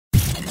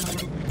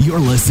You're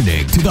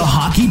listening to the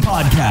Hockey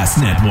Podcast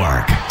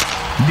Network.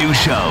 New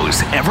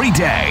shows every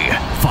day.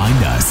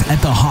 Find us at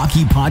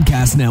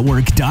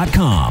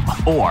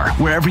thehockeypodcastnetwork.com or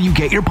wherever you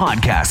get your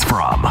podcasts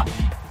from.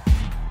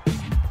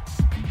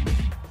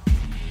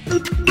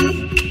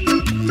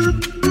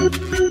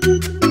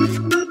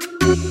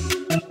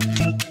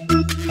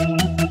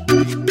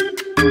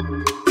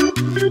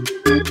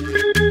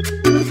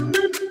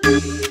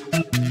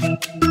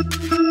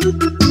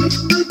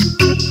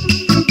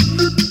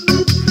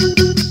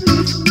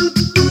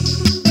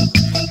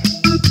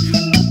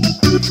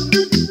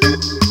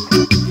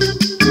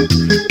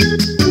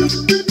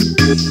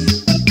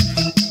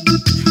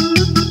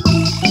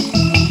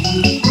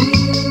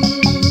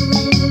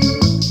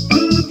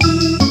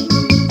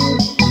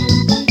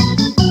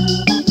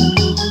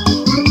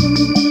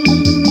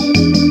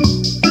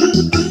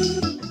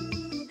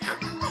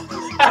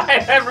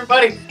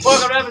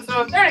 Welcome to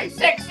episode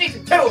 36,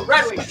 season 2 of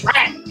Red Wings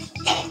Rant.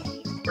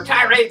 Where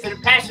tirades and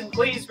passion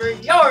pleas for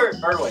your,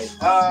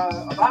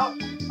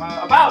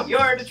 about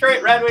your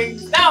Detroit Red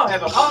Wings now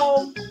have a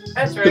home.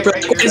 That's right.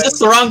 Is this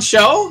the wrong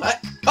show?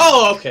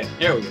 Oh, okay.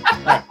 Here we go.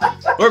 Right.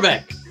 We're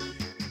back.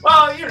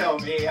 Well, you know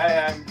me.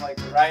 I'm like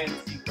the Ryan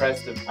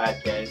Seacrest of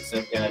podcasts.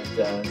 I've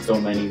got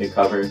so many to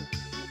cover.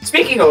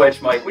 Speaking of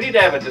which, Mike, we need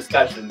to have a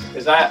discussion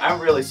because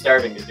I'm really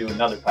starving to do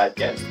another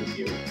podcast with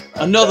you.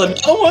 Another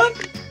one?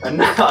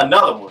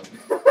 Another one.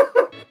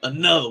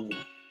 Another one.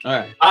 All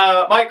right.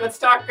 Mike, let's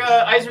talk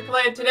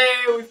Yzerplan today.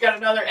 We've got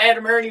another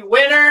Adam Erne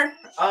winner.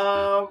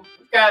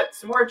 We've got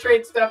some more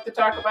trade stuff to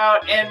talk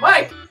about. And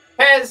Mike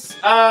has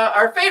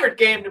our favorite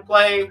game to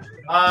play.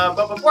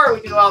 But before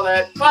we do all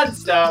that fun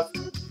stuff,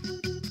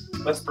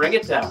 let's bring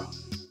it down.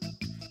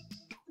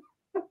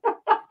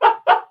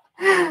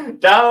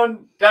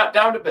 down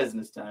to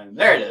business time.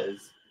 There it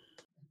is.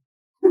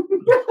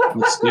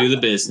 Let's do the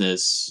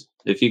business.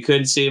 If you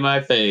couldn't see my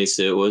face,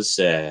 it was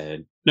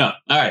sad. No.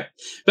 All right.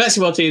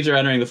 Basketball teams are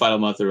entering the final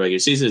month of the regular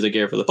season as they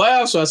gear for the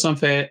playoffs.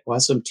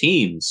 While some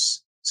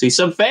teams,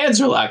 some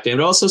fans are locked in,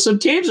 but also some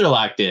teams are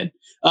locked in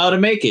to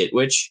make it,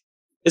 which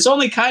is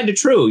only kind of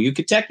true. You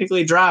could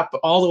technically drop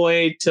all the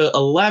way to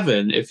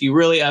 11 if you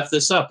really F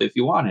this up if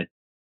you wanted.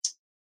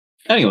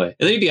 Anyway,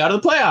 and then you'd be out of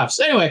the playoffs.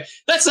 Anyway,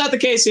 that's not the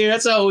case here.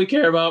 That's not what we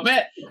care about.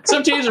 Matt,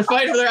 some teams are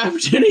fighting for their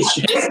opportunity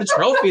to chase the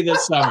trophy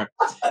this summer.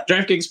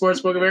 DraftKings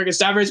Sportsbook, America's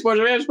top-rated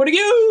sports Rams, putting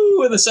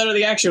you in the center of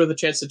the action with a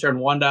chance to turn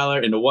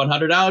 $1 into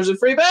 $100 in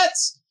free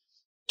bets.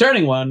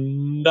 Turning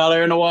 $1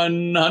 into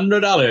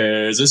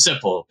 $100 is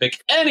simple.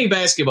 Pick any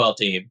basketball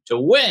team to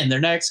win their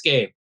next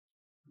game.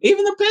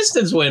 Even the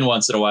Pistons win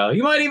once in a while.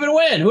 You might even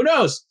win. Who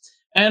knows?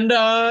 And,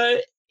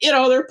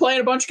 they're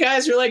playing a bunch of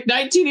guys who are like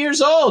 19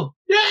 years old.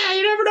 Yeah,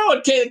 you never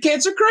know.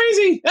 Kids are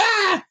crazy.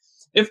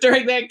 If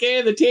during that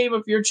game, the team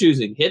of your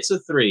choosing hits a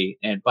three,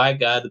 and by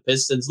God, the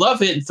Pistons love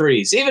hitting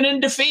threes, even in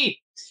defeat,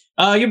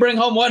 you bring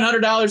home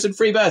 $100 in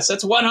free bets.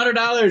 That's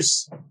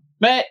 $100.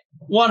 Matt,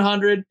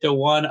 100 to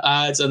 1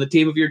 odds on the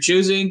team of your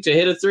choosing to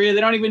hit a three, and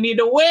they don't even need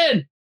to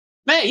win.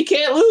 Matt, you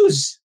can't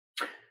lose.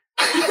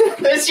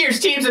 This year's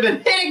teams have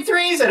been hitting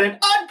threes at an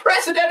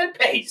unprecedented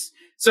pace.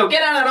 So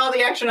get on all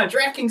the action on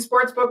DraftKings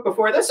Sportsbook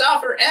before this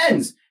offer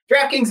ends.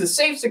 DraftKings is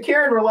safe,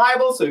 secure, and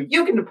reliable, so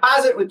you can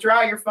deposit and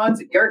withdraw your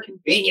funds at your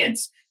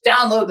convenience.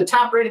 Download the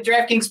top-rated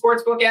DraftKings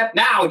Sportsbook app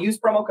now and use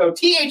promo code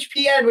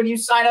THPN when you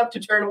sign up to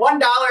turn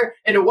 $1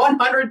 into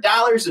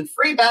 $100 in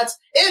free bets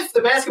if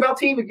the basketball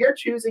team of your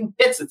choosing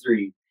hits a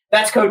three.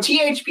 That's code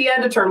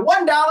THPN to turn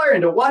 $1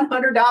 into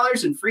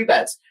 $100 in free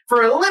bets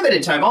for a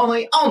limited time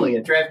only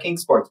at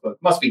DraftKings Sportsbook.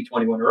 Must be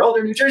 21 or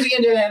older, New Jersey,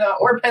 Indiana,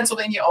 or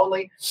Pennsylvania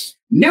only.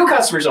 New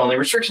customers only.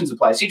 Restrictions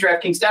apply. See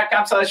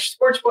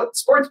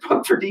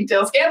DraftKings.com/sportsbook for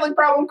details. Gambling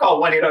problem?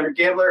 Call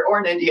 1-800-GAMBLER or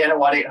in Indiana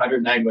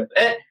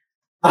 1-800-9-WITH-IT.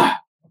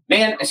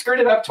 Man, I screwed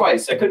it up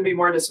twice. I couldn't be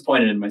more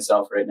disappointed in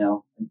myself right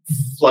now.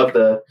 I run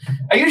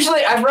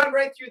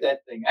right through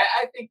that thing.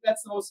 I think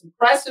that's the most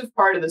impressive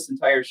part of this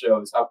entire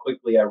show is how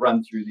quickly I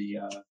run through the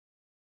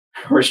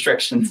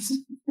restrictions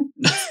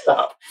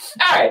stuff.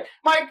 All right,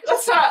 Mike,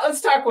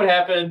 let's talk what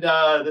happened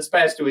this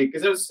past week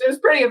because it was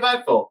pretty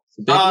eventful. It's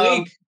a big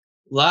week.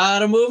 A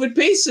lot of moving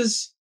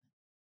pieces.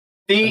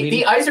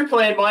 The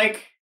Yzerplan,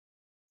 Mike,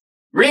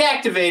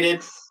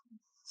 reactivated.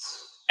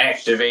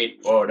 Activate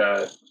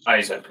order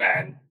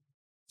Yzerplan.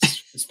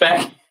 It's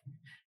back.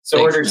 So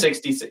Thanks, order man.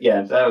 66.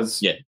 Yeah, that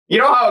was. Yeah. You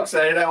know how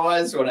excited I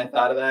was when I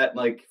thought of that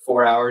like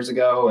 4 hours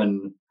ago,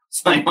 and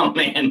it's like, oh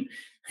man,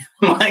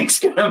 Mike's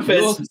gonna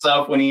piss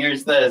himself when he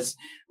hears this.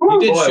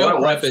 Matt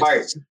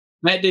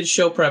did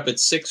show prep at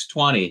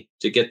 6:20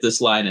 to get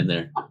this line in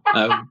there.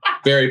 I'm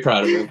very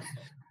proud of him.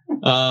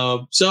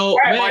 So,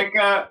 right,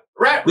 Matt,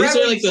 Mike, these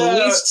are like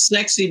the least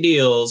sexy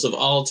deals of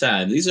all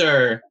time. These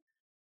are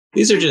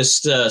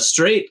just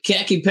straight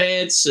khaki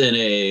pants and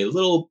a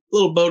little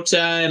bow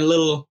tie and a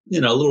little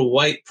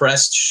white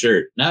pressed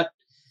shirt. Not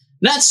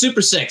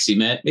super sexy,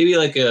 Matt. Maybe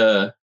like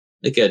a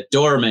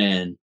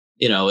doorman,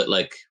 at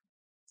like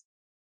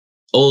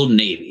Old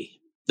Navy.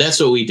 That's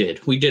what we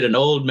did. We did an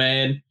old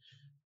man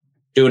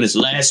doing his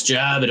last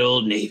job at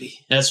Old Navy.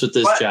 That's what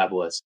this job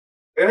was.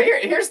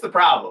 here's the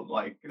problem.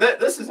 Like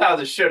this is how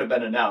this should have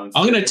been announced.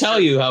 I'm going to tell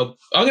you how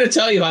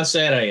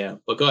sad I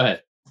am. But go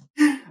ahead.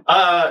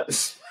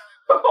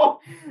 So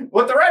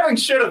what the Red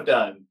Wings should have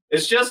done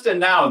is just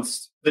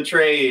announced the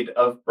trade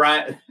of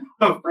Brian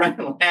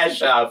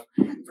Lashoff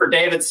for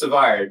David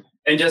Savard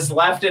and just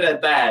left it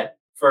at that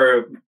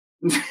for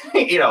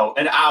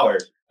an hour.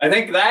 I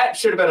think that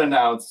should have been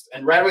announced,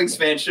 and Red Wings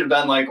fans should have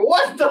been like,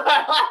 "What the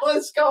hell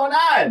is going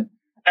on?"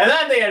 And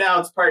then they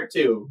announced part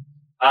 2,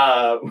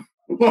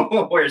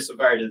 where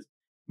Savard is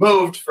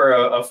moved for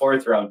a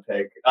 4th round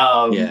pick.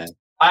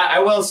 I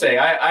will say,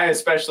 I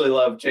especially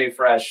love Jay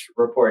Fresh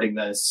reporting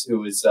this,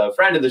 who is a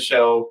friend of the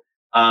show,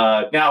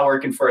 now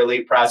working for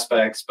Elite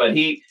Prospects. But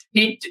he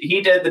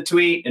did the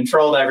tweet and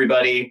trolled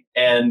everybody,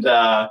 and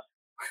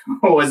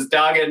was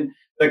dogging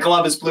the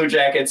Columbus Blue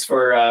Jackets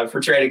for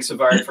trading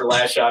Savard for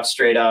Lashoff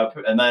straight up,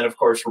 and then of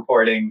course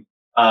reporting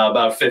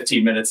about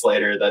 15 minutes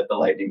later that the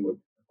Lightning would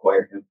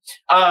acquire him.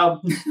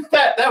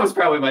 That was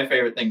probably my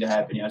favorite thing to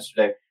happen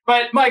yesterday.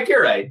 But Mike,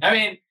 you're right. I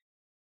mean,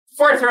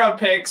 4th round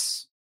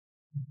picks,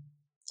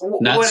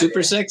 not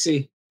super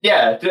sexy.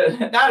 Yeah,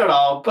 not at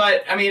all.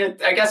 But I mean,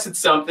 I guess it's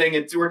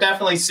something. We're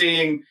definitely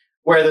seeing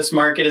where this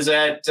market is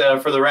at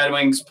for the Red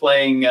Wings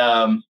playing.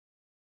 I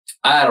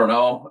don't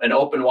know, an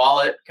open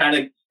wallet kind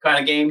of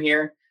game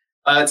here.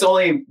 It's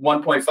only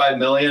 $1.5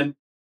 million.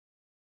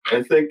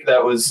 I think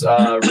that was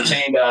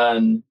retained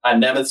on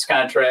Nemeth's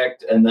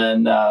contract, and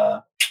then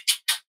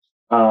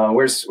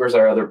where's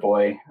our other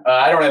boy?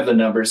 I don't have the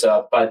numbers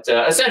up, but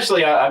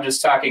essentially, I'm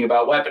just talking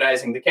about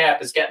weaponizing the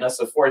cap is getting us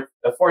a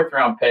fourth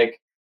round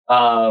pick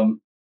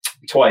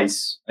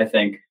twice. I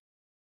think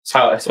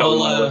that's how we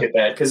want to look at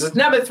that, because is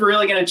Nemeth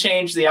really going to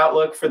change the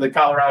outlook for the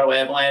Colorado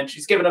Avalanche?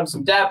 He's given them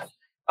some depth.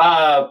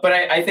 But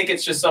I think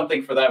it's just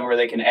something for them where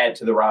they can add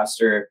to the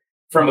roster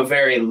from a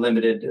very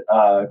limited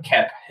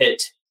cap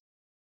hit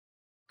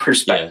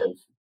perspective.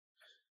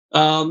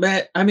 Yeah.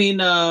 Matt, I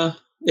mean,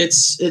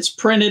 it's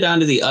printed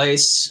onto the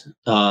ice.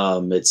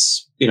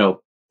 It's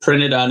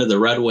printed onto the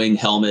Red Wing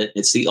helmet.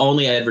 It's the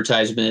only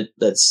advertisement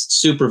that's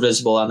super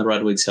visible on the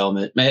Red Wings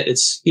helmet. Matt,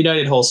 it's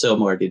United Wholesale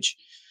Mortgage.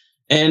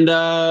 And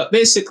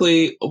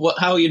basically,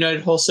 how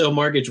United Wholesale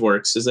Mortgage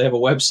works is they have a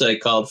website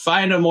called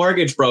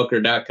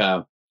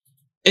findamortgagebroker.com.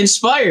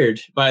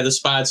 Inspired by the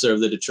sponsor of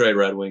the Detroit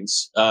Red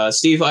Wings,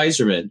 Steve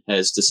Yzerman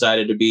has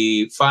decided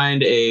to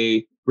find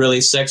a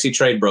really sexy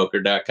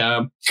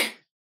tradebroker.com.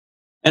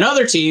 And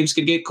other teams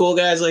can get cool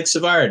guys like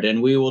Savard,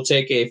 and we will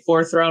take a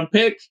 4th round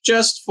pick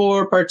just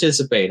for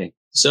participating.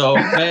 So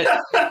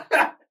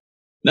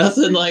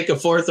nothing like a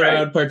 4th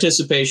round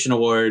participation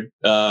award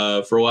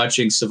for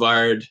watching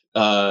Savard.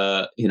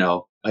 I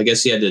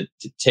guess he had to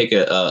take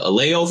a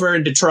layover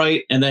in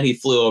Detroit, and then he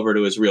flew over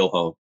to his real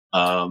home.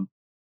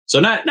 So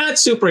not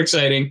super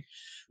exciting.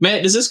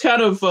 Matt, does this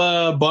kind of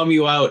bum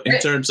you out in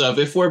terms of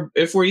if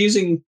we're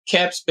using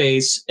cap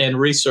space and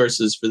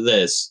resources for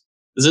this,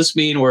 does this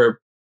mean we're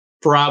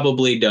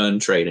probably done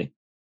trading?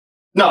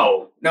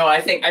 No.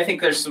 I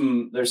think there's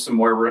some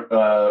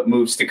more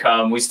moves to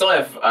come. We still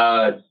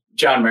have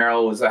John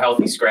Merrill was a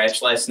healthy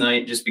scratch last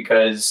night, just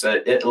because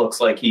it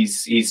looks like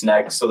he's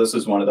next. So this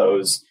is one of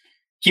those,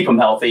 keep him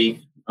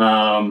healthy.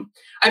 I'm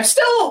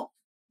still.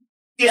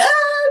 Yeah,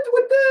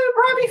 with the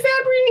Robbie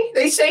Fabry,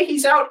 they say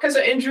he's out because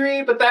of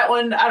injury, but that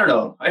one, I don't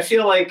know. I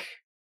feel like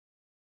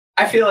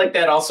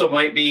that also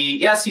might be,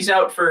 yes, he's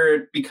out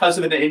because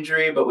of an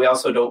injury, but we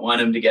also don't want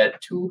him to get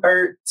too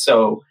hurt.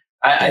 So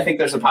I think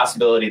there's a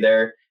possibility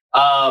there.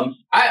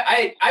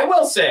 I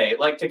will say,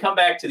 like, to come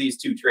back to these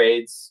 2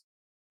 trades,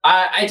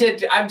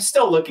 I'm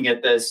still looking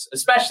at this,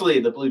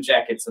 especially the Blue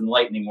Jackets and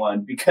Lightning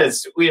one,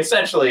 because we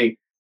essentially,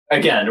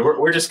 again,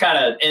 we're just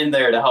kind of in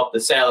there to help the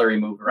salary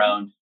move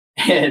around.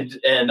 And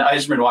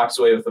Yzerman walks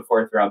away with a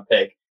 4th round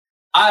pick.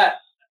 I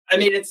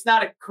mean, it's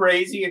not a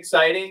crazy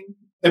exciting,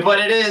 but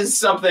it is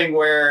something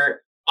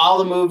where all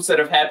the moves that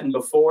have happened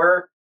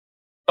before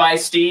by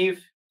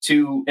Steve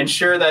to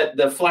ensure that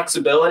the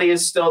flexibility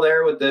is still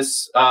there with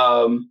this,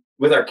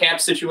 with our cap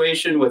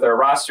situation, with our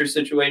roster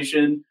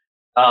situation.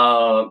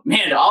 All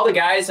the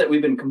guys that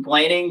we've been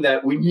complaining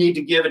that we need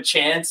to give a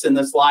chance in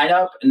this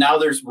lineup, and now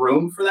there's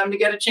room for them to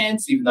get a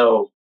chance, even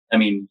though, I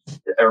mean,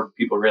 are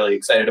people really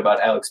excited about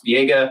Alex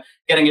Biega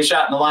getting a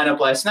shot in the lineup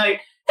last night?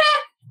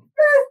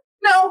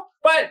 No,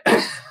 but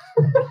those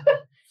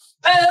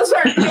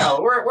aren't,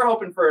 we're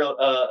hoping for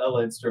a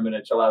Lindstrom and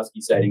a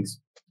Chalowski sightings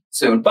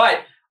soon. But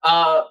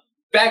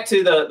back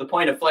to the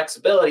point of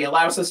flexibility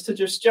allows us to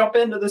just jump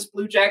into this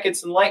Blue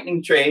Jackets and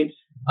Lightning trade.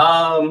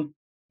 We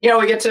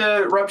get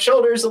to rub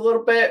shoulders a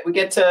little bit. We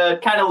get to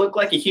kind of look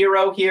like a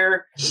hero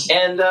here,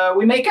 and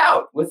we make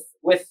out with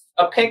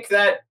a pick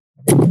that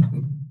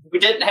we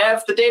didn't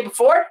have the day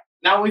before.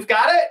 Now we've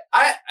got it.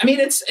 I mean,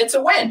 it's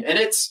a win, and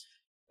it's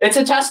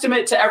a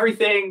testament to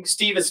everything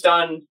Steve has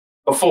done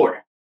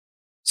before.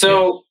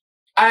 So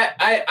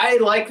I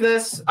like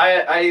this.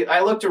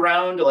 I looked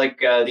around like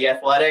the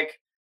Athletic,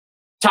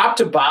 top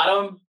to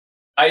bottom.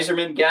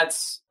 Yzerman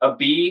gets a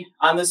B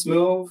on this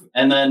move,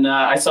 and then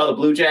I saw the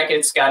Blue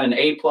Jackets got an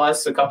A+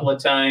 a couple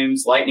of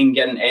times. Lightning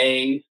get an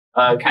A.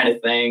 kind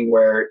of thing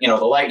where, the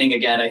Lightning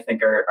again, I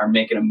think are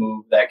making a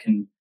move that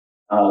can,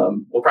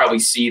 we'll probably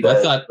see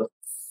the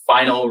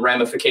final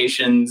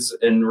ramifications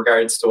in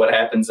regards to what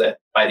happens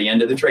by the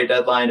end of the trade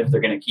deadline, if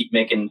they're going to keep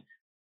making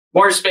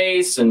more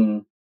space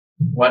and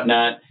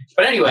whatnot.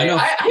 But anyway,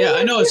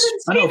 I know a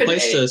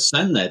place to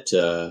send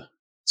that,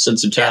 send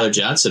some Tyler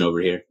Johnson over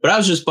here. But I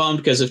was just bummed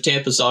because if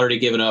Tampa's already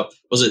given up,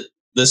 was it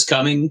this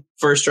coming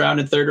first round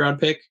and third round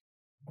pick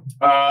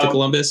to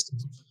Columbus?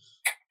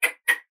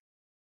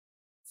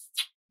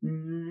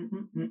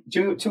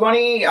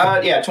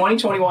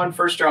 2021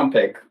 first round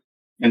pick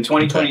and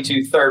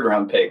 2022 third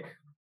round pick.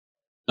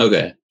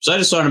 Okay. So I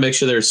just want to make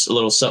sure there's a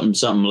little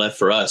something left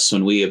for us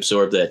when we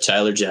absorb that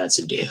Tyler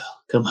Johnson deal.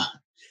 Come on.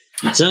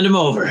 Send him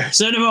over.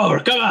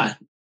 Come on.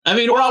 I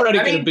mean, we're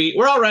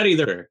already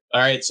there.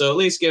 All right. So at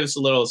least give us a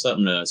little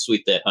something to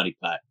sweet that honey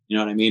pot. You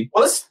know what I mean?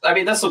 Well, this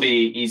will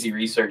be easy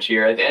research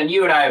here. And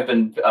you and I have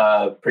been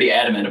pretty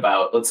adamant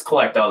about let's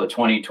collect all the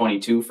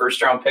 2022 first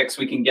round picks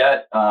we can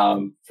get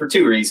for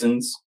two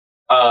reasons.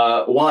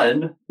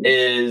 One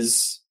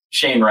is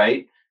Shane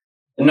Wright.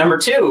 And number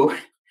two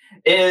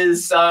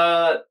is,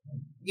 I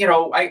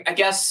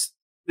guess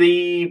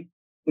the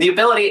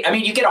ability,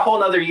 you get a whole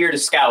nother year to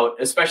scout,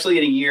 especially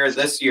in a year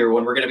this year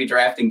when we're going to be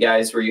drafting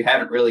guys where you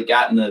haven't really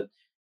gotten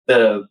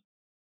the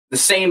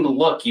same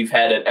look you've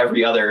had at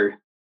every other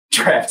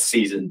draft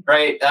season,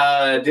 right?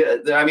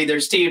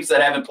 There's teams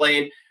that haven't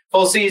played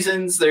full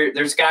seasons.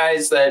 There's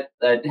guys that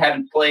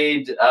haven't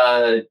played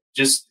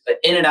just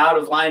in and out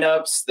of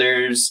lineups.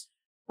 There's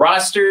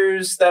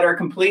rosters that are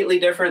completely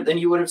different than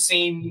you would have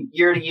seen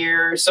year to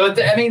year. So,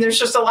 there's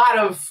just a lot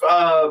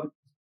of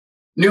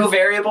new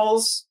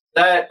variables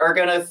that are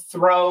going to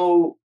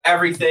throw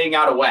everything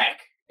out of whack.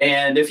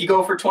 And if you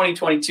go for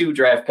 2022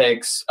 draft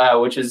picks,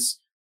 which is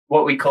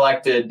what we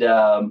collected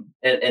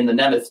in the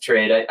Nemeth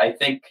trade, I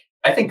think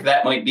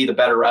that might be the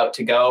better route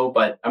to go,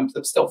 but I'm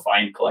still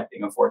fine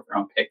collecting a fourth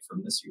round pick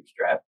from this year's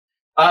draft.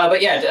 I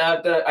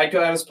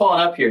was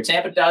pulling up here.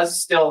 Tampa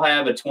does still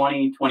have a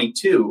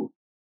 2022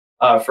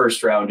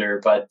 first rounder,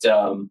 but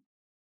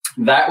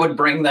that would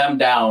bring them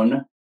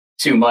down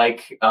to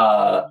Mike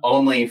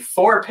only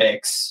 4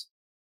 picks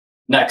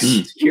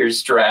next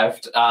year's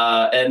draft,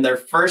 and their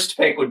first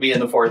pick would be in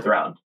the 4th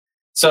round.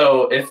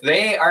 So if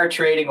they are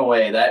trading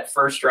away that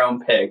first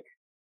round pick,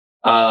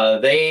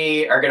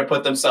 they are going to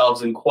put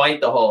themselves in quite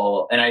the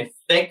hole. And I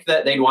think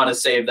that they'd want to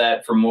save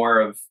that for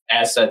more of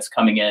assets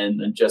coming in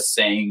than just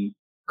saying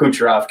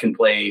Kucherov can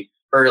play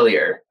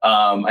earlier.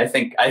 I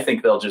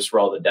think they'll just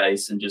roll the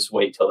dice and just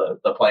wait till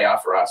the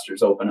playoff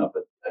rosters open up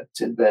a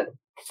tidbit.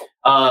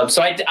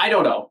 So I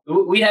don't know.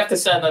 We'd have to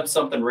send them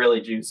something really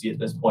juicy at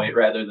this point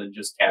rather than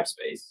just cap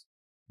space.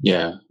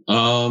 Yeah.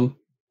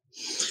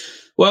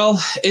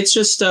 Well, it's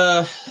just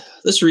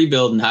this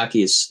rebuild in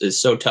hockey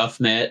is so tough,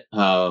 Matt.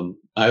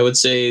 I would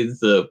say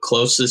the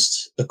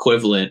closest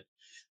equivalent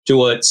to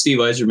what Steve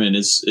Yzerman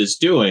is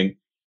doing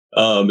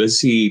is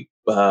he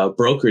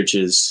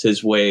brokerages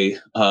his way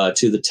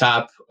to the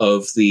top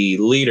of the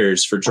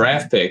leaders for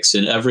draft picks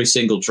in every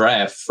single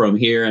draft from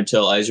here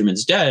until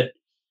Yzerman's dead.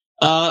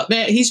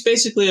 Man, he's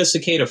basically a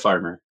cicada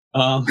farmer.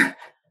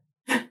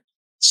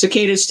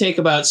 Cicadas take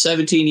about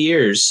 17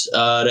 years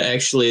to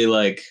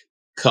actually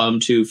come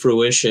to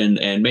fruition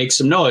and make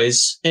some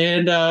noise.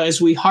 And as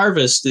we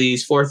harvest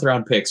these 4th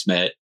round picks,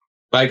 Matt,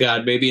 by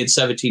God, maybe in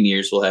 17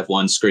 years we'll have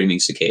one screaming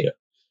cicada.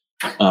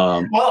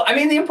 Well,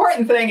 the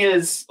important thing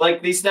is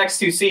these next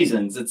 2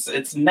 seasons,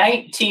 it's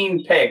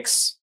 19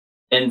 picks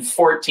in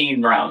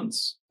 14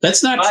 rounds.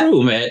 That's not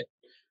true, Matt.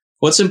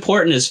 What's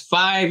important is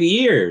 5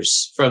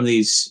 years from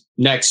these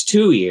next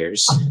 2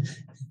 years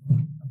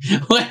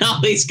when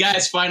all these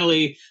guys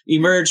finally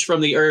emerge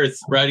from the earth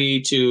ready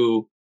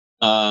to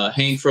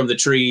hang from the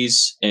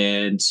trees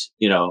and,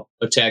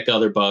 attack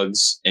other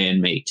bugs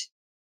and mate.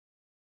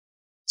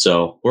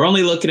 So we're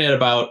only looking at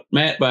about,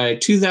 Matt, by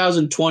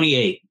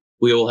 2028,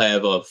 we will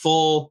have a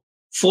full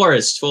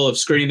forest full of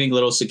screaming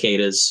little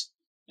cicadas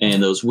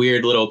and those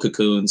weird little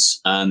cocoons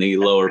on the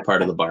lower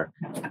part of the bark.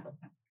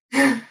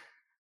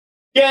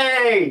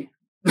 Yay!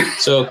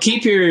 So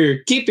keep your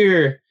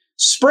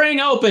spring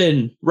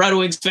open, Red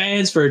Wings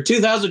fans, for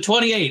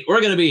 2028. We're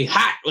going to be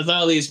hot with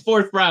all these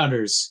 4th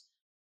rounders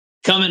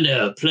coming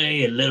to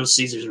play in Little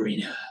Caesars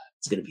Arena.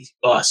 It's going to be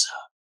awesome.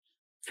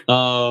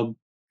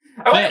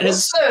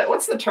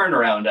 What's the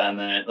turnaround on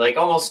that?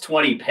 Almost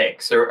 20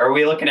 picks. Or are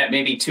we looking at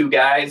maybe 2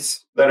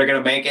 guys that are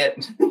going to make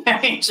it?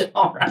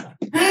 All right.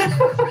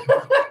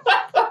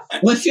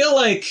 Well, I feel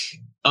like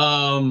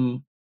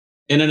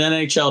in an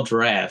NHL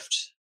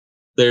draft,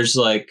 there's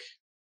 5,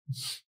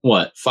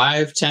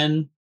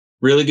 10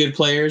 really good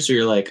players where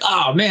you're like,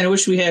 oh man, I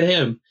wish we had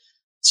him.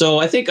 So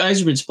I think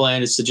Yzerman's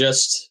plan is to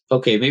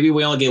maybe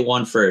we only get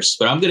 1 first,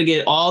 but I'm going to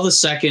get all the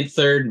 2nd,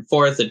 3rd, and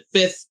 4th, and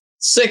 5th,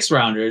 6th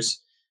rounders.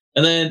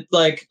 And then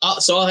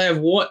so I'll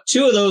have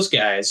 2 of those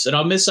guys and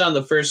I'll miss on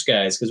the first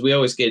guys because we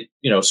always get,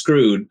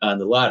 screwed on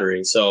the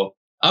lottery. So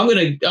I'm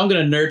going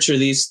to nurture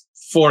these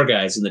 4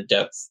 guys in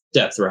the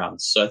depth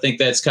rounds. So I think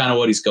that's kind of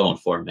what he's going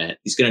for, Matt.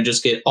 He's going to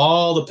just get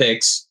all the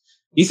picks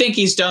You think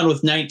he's done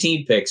with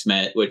 19 picks,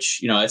 Matt,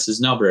 which, that's his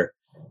number.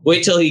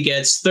 Wait till he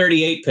gets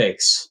 38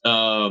 picks.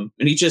 And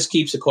he just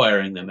keeps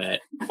acquiring them,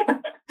 Matt.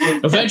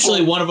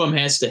 Eventually, one of them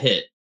has to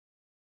hit.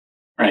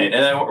 Right.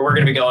 And then we're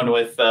going to be going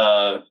with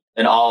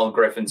an all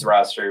Griffins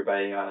roster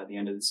by the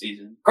end of the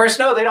season. Of course,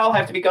 no, they'd all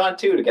have to be gone,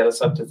 too, to get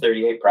us up to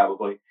 38,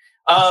 probably.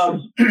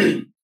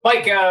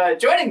 Mike,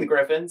 joining the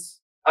Griffins,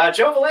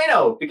 Joe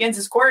Veleno begins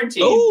his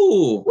quarantine.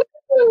 Ooh.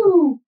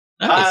 Woo!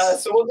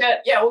 Nice. So we'll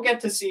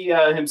get to see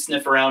him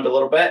sniff around a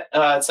little bit.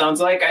 It sounds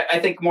like I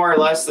think more or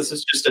less this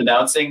is just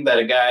announcing that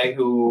a guy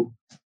who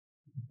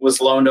was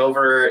loaned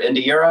over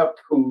into Europe,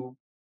 who,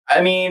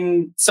 I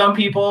mean, some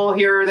people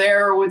here or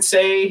there would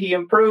say he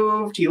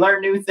improved, he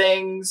learned new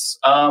things.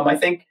 I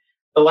think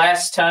the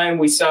last time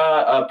we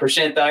saw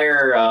Prashant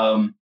Iyer,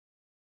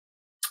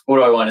 what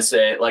do I want to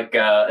say? Like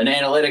an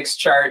analytics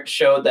chart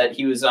showed that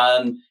he was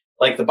on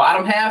like the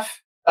bottom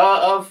half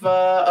of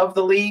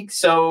the league.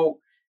 So.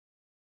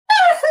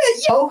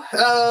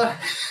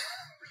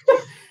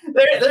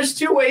 There's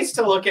two ways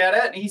to look at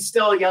it. He's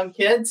still a young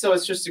kid, so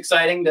it's just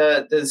exciting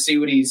to see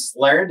what he's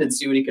learned and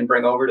see what he can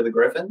bring over to the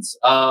Griffins.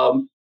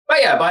 But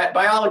yeah,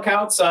 by all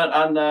accounts,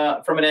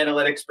 on from an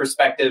analytics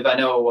perspective, I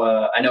know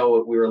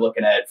what we were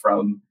looking at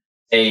from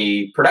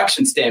a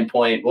production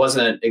standpoint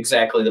wasn't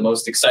exactly the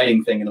most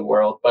exciting thing in the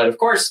world. But of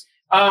course,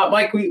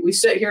 Mike, we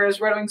sit here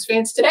as Red Wings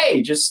fans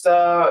today, just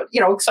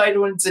excited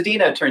when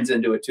Zadina turns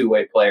into a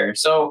two-way player.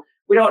 So.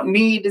 We don't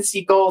need to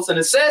see goals and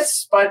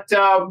assists, but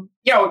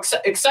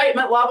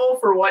excitement level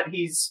for what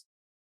he's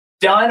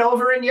done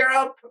over in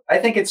Europe. I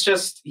think it's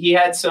just he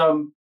had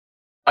some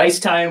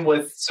ice time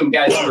with some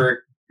guys who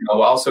are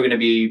also going to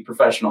be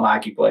professional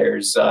hockey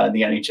players in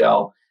the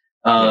NHL,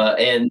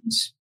 and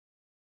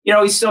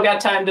he's still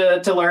got time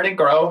to learn and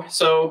grow.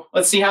 So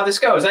let's see how this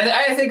goes.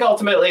 I think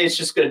ultimately it's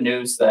just good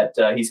news that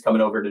he's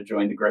coming over to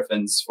join the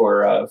Griffins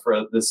for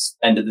this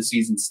end of the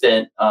season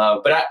stint.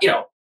 But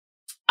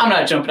I'm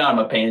not jumping out of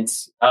my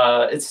pants.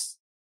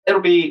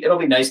 It'll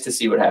be nice to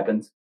see what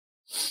happens.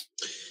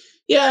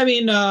 Yeah, I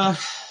mean,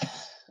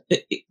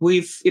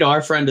 we've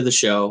our friend of the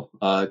show,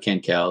 Ken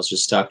Cals,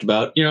 just talked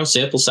about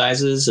sample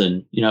sizes,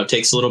 and it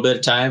takes a little bit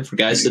of time for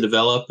guys to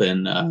develop.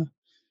 And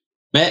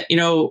Matt,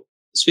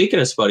 speaking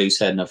of somebody who's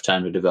had enough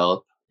time to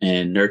develop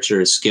and nurture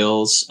his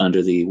skills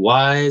under the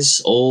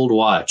wise old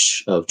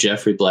watch of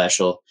Jeffrey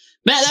Blashill,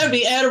 Matt, that would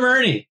be Adam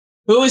Erne,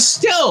 who is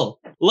still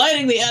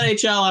lighting the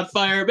NHL on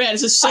fire. Man,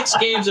 this is 6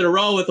 games in a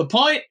row with a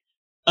point.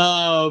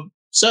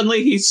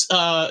 Suddenly he's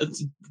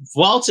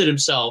vaulted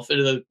himself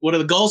into one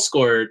of the goal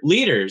scorer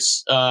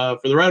leaders for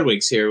the Red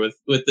Wings here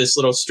with this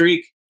little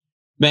streak.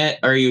 Matt,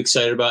 are you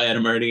excited about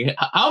Adam Erne?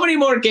 How many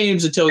more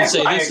games until we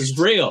say this is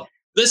real?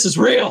 This is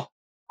real.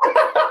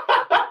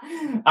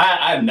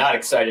 I'm not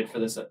excited for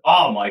this at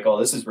all, Michael.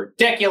 This is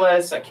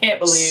ridiculous. I can't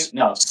believe.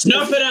 No.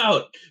 Snuff it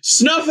out.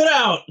 Snuff it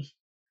out.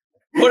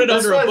 Put it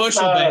under a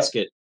bushel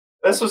basket.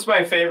 This was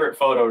my favorite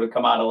photo to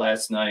come out of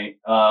last night.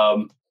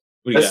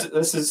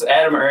 This is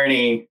Adam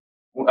Erne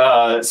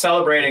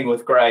celebrating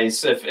with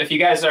Grice. If you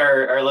guys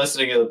are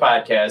listening to the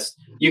podcast,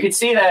 you can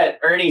see that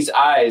Ernie's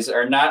eyes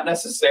are not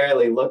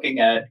necessarily looking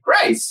at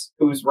Grice,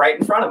 who's right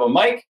in front of him.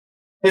 Mike,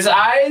 his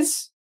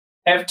eyes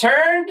have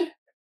turned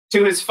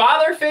to his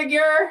father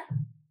figure,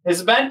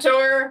 his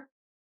mentor,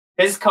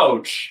 his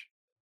coach,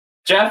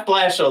 Jeff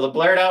Blashill, the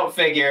blurred out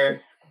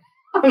figure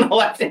on the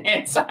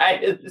left-hand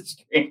side of the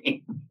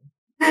screen.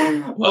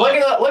 Look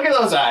at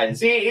those eyes.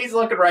 He's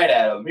looking right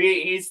at him.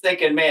 He's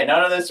thinking, man,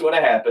 none of this would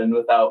have happened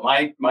without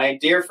my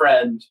dear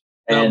friend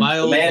and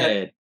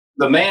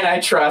the man I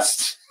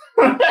trust.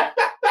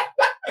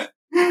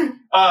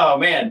 Oh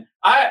man,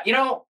 honestly,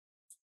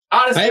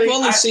 I've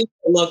only seen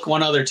it look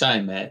one other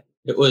time, Matt.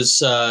 It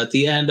was at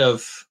the end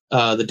of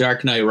The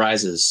Dark Knight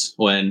Rises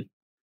when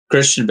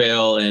Christian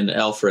Bale and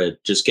Alfred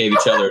just gave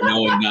each other a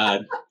knowing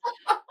nod.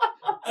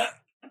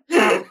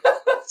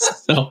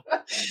 So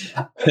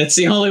that's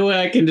the only way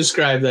I can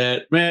describe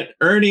that. Man,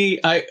 Erne,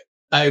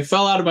 I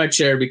fell out of my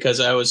chair because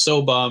I was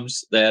so bummed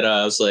that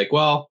I was like,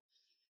 well,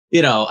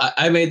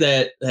 I made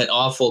that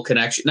awful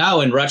connection. Now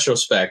in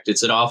retrospect,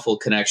 it's an awful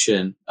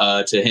connection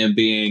to him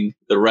being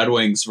the Red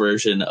Wings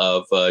version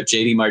of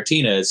JD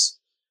Martinez,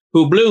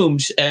 who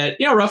bloomed at,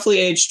 roughly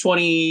age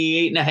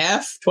 28 and a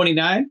half,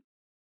 29.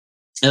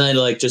 And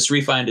then just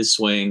refined his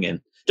swing, and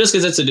just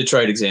because it's a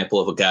Detroit example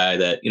of a guy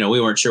that,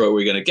 we weren't sure what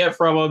we were going to get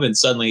from him, and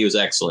suddenly he was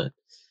excellent.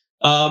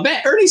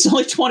 Matt, Ernie's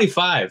only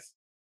 25.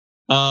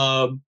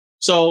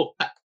 So,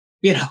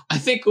 I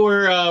think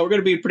we're going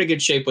to be in pretty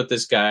good shape with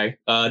this guy.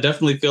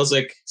 Definitely feels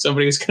like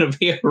somebody who's going to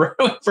be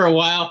around for a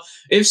while.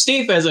 If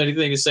Steve has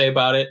anything to say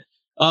about it,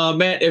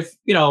 Matt, if,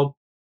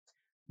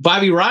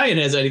 Bobby Ryan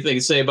has anything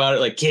to say about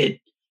it, like, kid,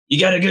 you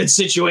got a good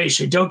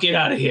situation. Don't get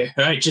out of here.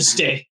 All right, just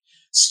stay.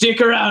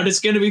 Stick around. It's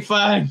going to be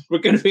fine. We're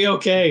going to be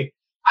okay.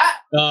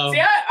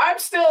 I'm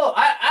still.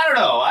 I don't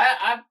know.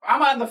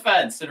 I'm on the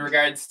fence in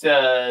regards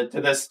to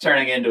this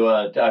turning into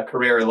a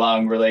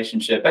career-long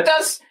relationship. It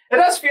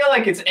does feel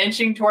like it's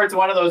inching towards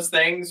one of those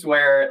things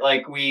where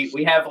like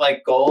we have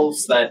like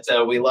goals that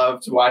we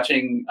loved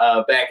watching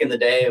back in the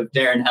day of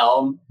Darren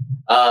Helm.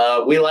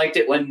 We liked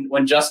it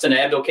when Justin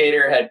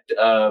Abdelkader had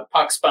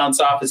pucks bounce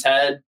off his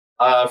head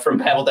from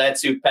Pavel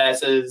Datsyuk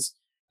passes.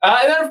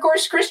 And then, of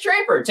course, Chris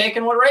Draper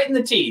taking one right in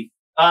the teeth.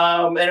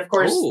 And, of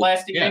course,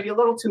 lasting maybe a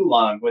little too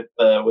long with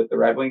the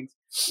Red Wings.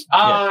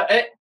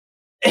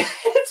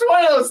 It's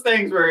one of those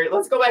things where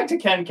let's go back to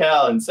Ken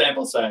Kal and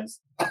sample size.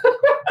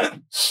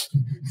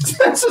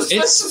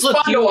 It's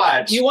fun to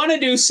watch. You want to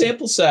do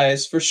sample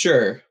size for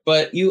sure,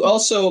 but you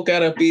also got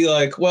to be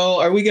like, well,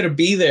 are we going to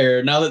be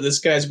there now that this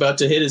guy's about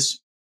to hit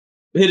his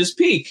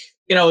peak?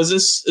 You know, is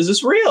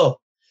this real?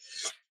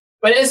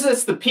 But is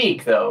this the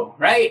peak though?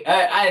 Right?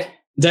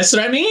 That's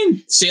what I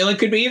mean. Ceiling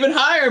could be even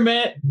higher,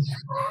 man.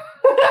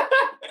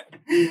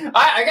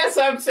 I guess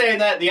I'm saying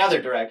that the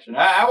other direction.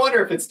 I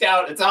wonder if it's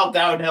all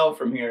downhill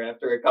from here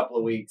after a couple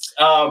of weeks.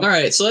 All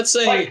right, so let's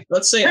say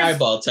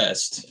eyeball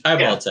test.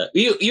 Test.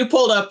 You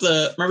pulled up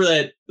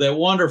remember that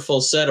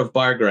wonderful set of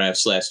bar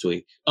graphs last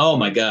week. Oh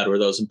my God, were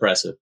those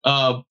impressive?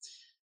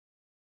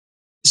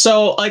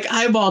 So like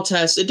eyeball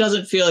test, it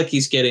doesn't feel like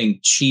he's getting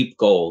cheap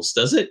goals,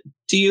 does it?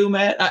 To you,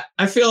 Matt?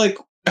 I feel like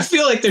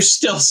there's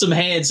still some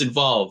hands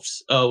involved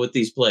with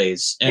these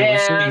plays.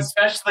 And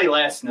especially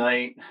last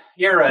night.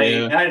 You're right.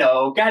 Yeah. I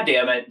know. God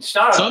damn it.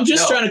 Shut up. So I'm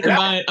just trying to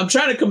combine. I'm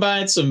trying to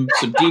combine some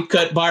deep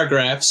cut bar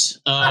graphs,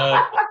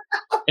 and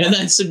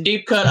then some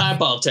deep cut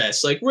eyeball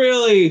tests. Like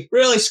really,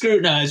 really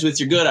scrutinize with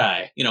your good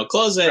eye. You know,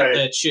 close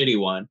that shitty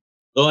one,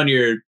 the one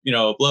your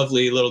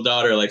lovely little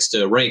daughter likes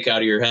to rake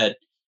out of your head,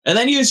 and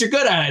then use your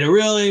good eye to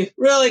really,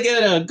 really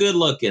get a good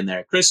look in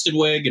there, Kristen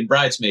Wiig and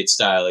Bridesmaid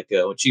style, like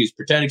when she's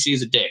pretending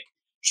she's a dick.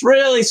 Just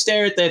really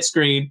stare at that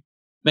screen,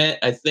 Matt.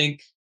 I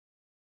think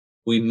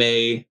we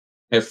may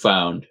have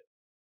found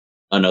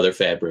another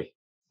Fabry.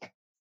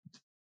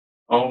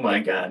 Oh my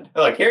God!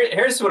 Look,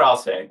 here's what I'll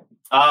say.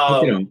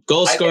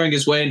 Goal scoring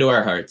his way into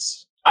our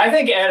hearts. I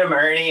think Adam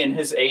Ernie and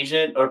his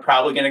agent are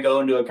probably going to go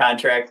into a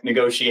contract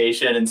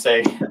negotiation and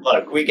say,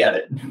 "Look, we get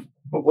it.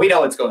 We know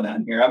what's going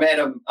on here. I'm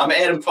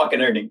Adam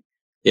fucking Ernie."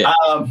 Yeah.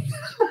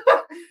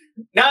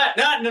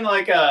 Not in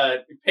like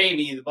pay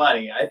me the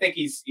money. I think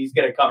he's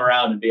gonna come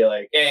around and be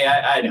like, hey,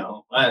 I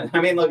know. I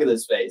mean, look at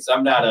this face.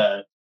 I'm not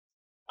a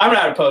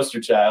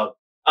poster child.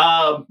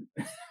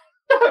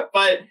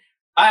 But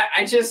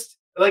I just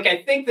like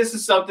I think this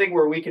is something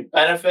where we could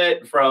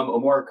benefit from a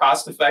more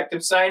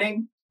cost-effective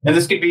signing, and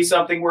this could be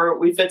something where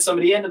we fit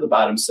somebody into the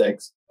bottom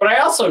six. But I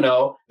also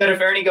know that if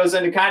Ernie goes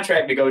into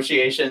contract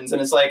negotiations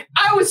and it's like,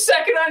 I was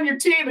second on your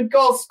team in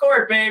goals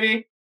scored,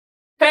 baby.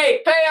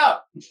 Pay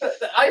up.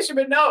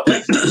 Yzerman, no.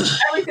 Like,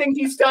 everything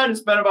he's done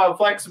has been about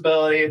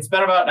flexibility. It's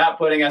been about not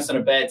putting us in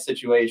a bad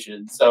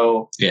situation.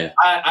 So yeah,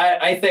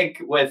 I think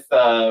with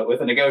a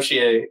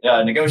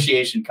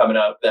negotiation coming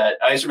up,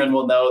 that Yzerman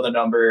will know the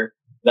number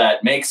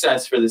that makes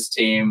sense for this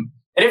team.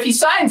 And if he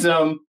signs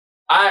them,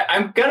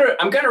 I'm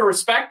gonna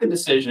respect the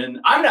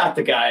decision. I'm not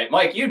the guy,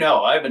 Mike.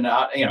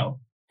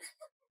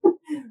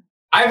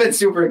 I've been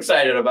super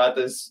excited about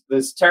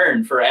this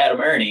turn for Adam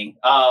Ernie.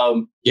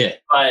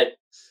 But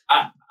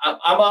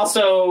I'm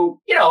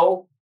also,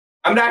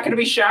 I'm not going to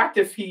be shocked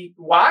if he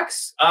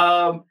walks,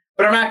 but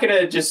I'm not going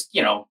to just,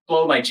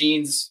 blow my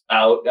jeans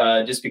out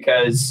just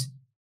because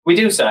we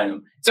do sign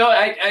him. So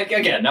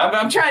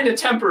I'm trying to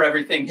temper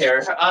everything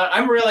here.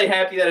 I'm really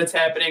happy that it's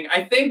happening.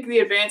 I think the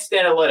advanced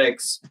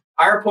analytics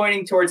are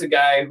pointing towards a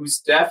guy who's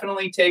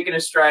definitely taken a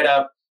stride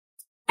up.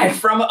 And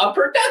from a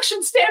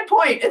production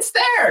standpoint, it's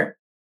there.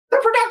 The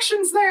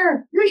production's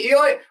there. We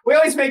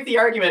always make the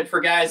argument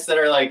for guys that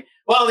are like,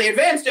 well, the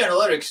advanced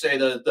analytics say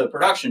the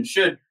production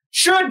should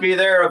be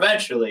there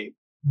eventually.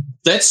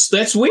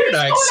 That's weird.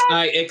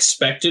 I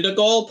expected a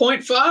goal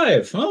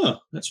 0.5. Huh.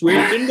 That's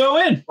weird. It didn't go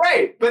in.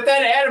 Right. But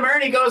then Adam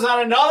Ernie goes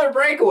on another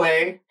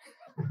breakaway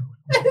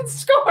and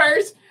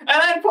scores and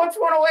then puts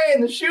one away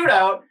in the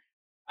shootout.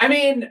 I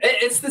mean,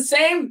 it's the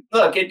same.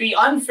 Look, it'd be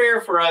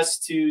unfair for us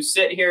to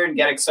sit here and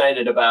get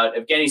excited about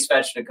Evgeny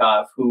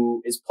Svechnikov,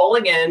 who is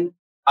pulling in.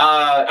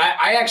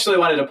 I actually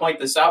wanted to point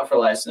this out for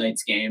last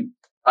night's game.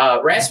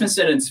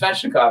 Rasmussen and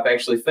Svechnikov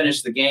actually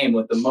finished the game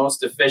with the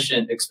most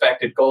efficient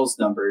expected goals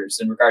numbers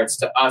in regards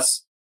to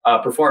us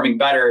performing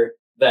better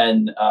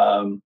than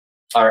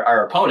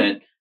our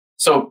opponent.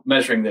 So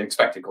measuring the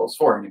expected goals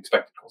for and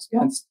expected goals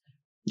against.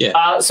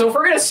 Yeah. So if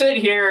we're going to sit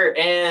here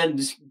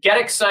and get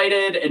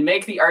excited and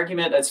make the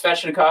argument that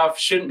Svechnikov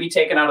shouldn't be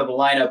taken out of the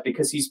lineup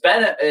because he's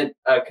been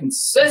a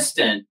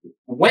consistent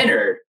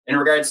winner in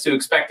regards to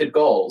expected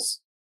goals,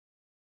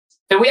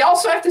 then we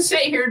also have to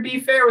sit here and be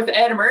fair with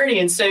Adam Ernie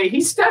and say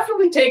he's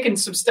definitely taken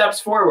some steps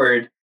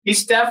forward.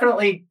 He's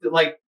definitely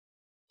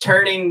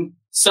turning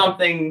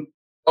something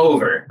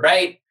over,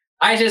 right?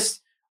 I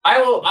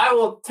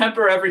will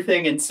temper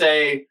everything and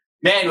say,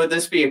 man, would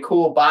this be a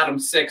cool bottom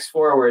six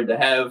forward to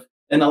have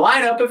in the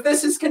lineup if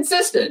this is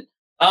consistent?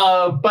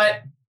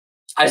 But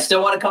I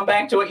still want to come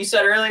back to what you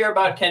said earlier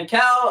about Ken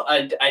Kal.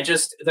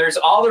 There's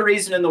all the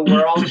reason in the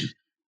world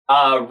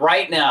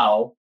right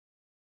now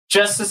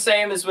just the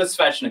same as with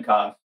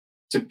Svechnikov,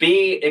 to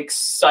be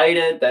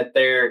excited that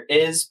there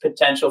is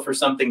potential for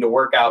something to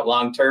work out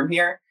long term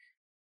here.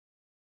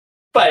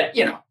 But,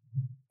 you know.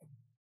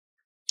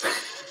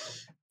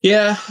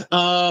 Yeah,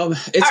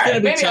 it's going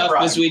to be tough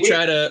as we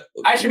try to.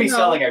 I should be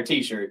selling our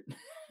T-shirt.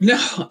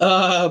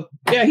 No,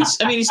 yeah,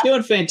 he's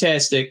doing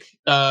fantastic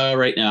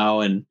right now,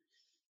 and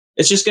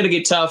it's just going to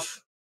get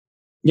tough.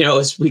 You know,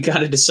 as we got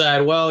to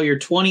decide. Well, you're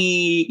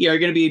 20. You're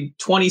going to be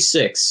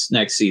 26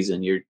 next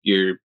season.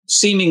 You're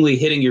seemingly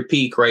hitting your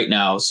peak right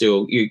now,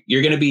 so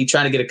you're going to be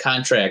trying to get a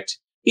contract.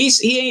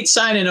 He ain't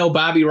signing no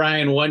Bobby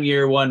Ryan 1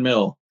 year, $1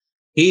 million.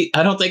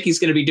 I don't think he's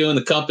going to be doing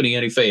the company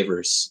any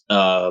favors.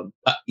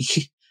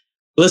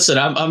 Listen,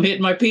 I'm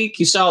hitting my peak.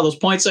 You saw those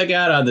points I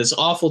got on this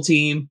awful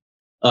team.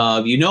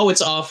 You know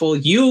it's awful.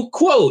 You,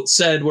 quote,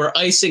 said we're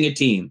icing a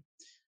team.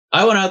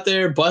 I went out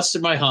there,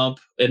 busted my hump,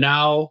 and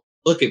now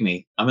look at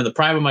me. I'm in the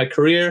prime of my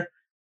career.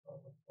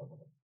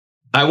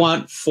 I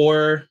want a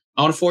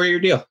 4-year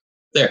deal.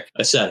 There,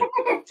 I said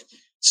it.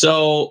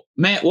 So,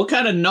 Matt, what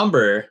kind of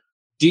number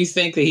do you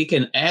think that he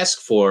can ask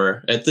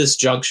for at this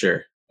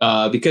juncture?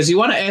 Because you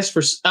want to ask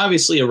for,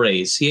 obviously, a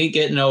raise. He ain't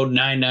getting no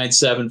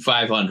 997,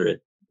 500.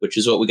 Which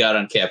is what we got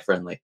on Cap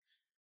Friendly.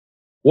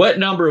 What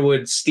number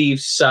would Steve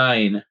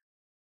sign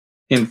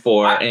him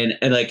for? And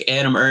like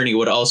Adam Ernie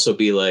would also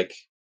be like,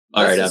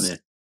 all right, I'm in.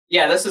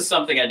 Yeah, this is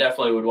something I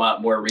definitely would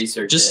want more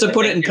research. Just to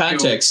put it in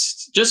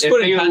context. Just to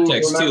put it in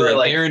context, too.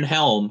 Like Aaron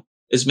Helm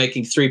is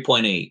making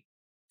 3.8.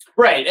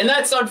 Right. And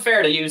that's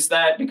unfair to use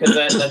that because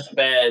that's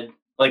bad.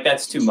 Like,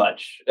 that's too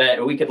much.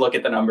 We could look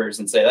at the numbers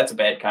and say that's a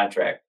bad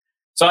contract.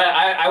 So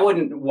I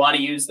wouldn't want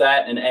to use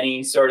that in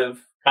any sort of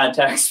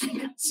context.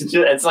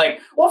 It's like,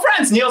 well,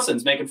 Frans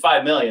Nielsen's making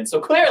 $5 million, so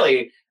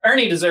clearly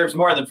Ernie deserves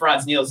more than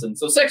Frans Nielsen.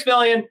 So $6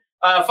 million,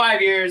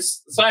 5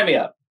 years, sign me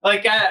up.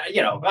 Like, I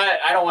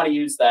don't want to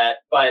use that,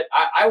 but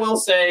I will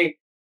say,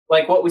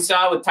 like what we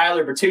saw with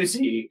Tyler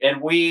Bertuzzi,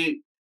 and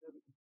we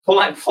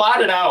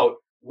plotted out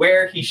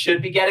where he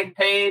should be getting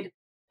paid,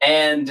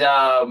 and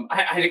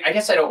I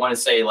guess I don't want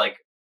to say like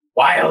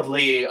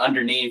wildly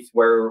underneath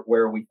where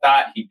we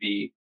thought he'd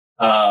be.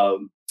 Where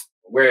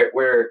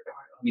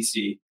let me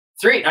see.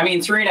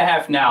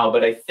 3.5 now,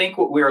 but I think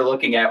what we were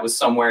looking at was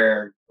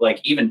somewhere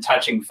like even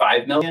touching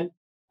 5 million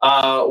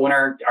when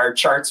our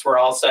charts were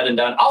all said and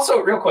done. Also,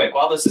 real quick,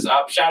 while this is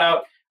up, shout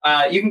out,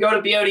 you can go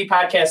to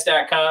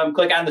bodpodcast.com,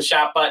 click on the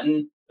shop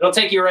button. It'll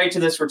take you right to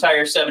this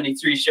Retire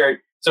 73 shirt.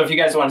 So if you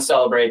guys want to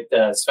celebrate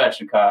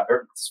Svechnikov,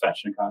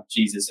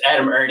 Jesus,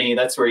 Adam Ernie,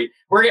 that's where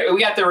we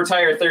got the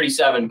Retire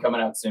 37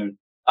 coming out soon.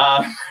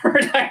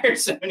 Retire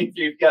 73, if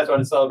you guys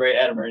want to celebrate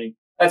Adam Ernie,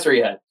 that's where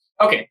you head.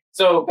 Okay,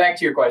 so back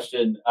to your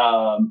question.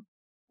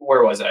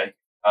 Where was I?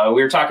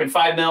 We were talking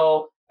 5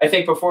 mil. I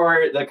think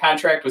before the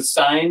contract was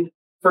signed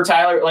for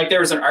Tyler, like there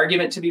was an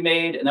argument to be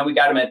made, and then we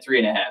got him at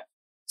 3.5.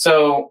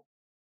 So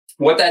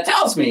what that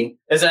tells me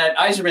is that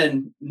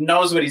Yzerman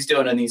knows what he's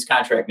doing in these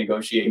contract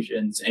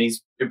negotiations, and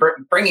he's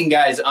bringing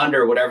guys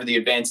under whatever the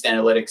advanced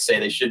analytics say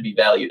they should be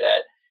valued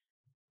at.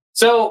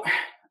 So,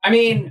 I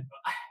mean,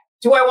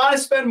 do I want to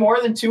spend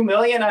more than $2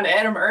 million on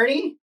Adam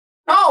Ernie?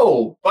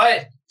 No,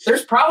 but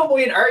there's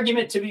probably an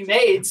argument to be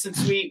made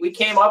since we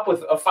came up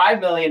with a $5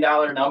 million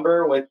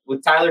number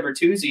with Tyler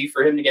Bertuzzi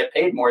for him to get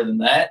paid more than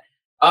that.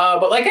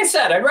 But like I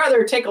said, I'd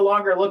rather take a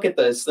longer look at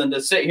this than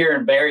to sit here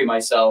and bury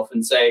myself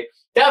and say,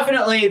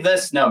 definitely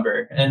this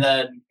number. And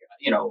then,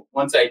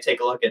 once I take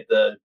a look at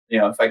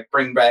if I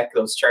bring back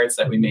those charts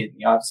that we made in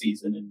the off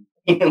season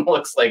and it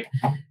looks like,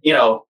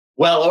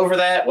 well over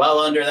that, well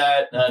under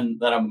that, then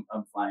I'm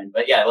fine.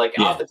 But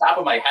off the top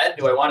of my head,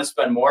 do I want to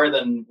spend more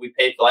than we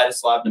paid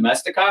Vladislav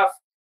Nemestikov?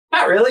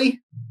 Not really.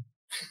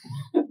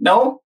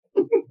 No.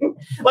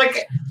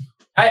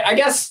 I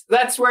guess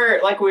that's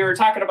where, like we were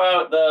talking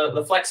about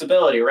the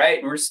flexibility,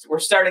 right? We're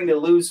starting to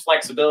lose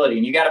flexibility,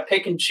 and you got to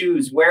pick and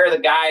choose where are the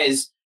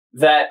guys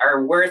that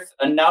are worth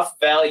enough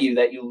value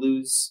that you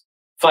lose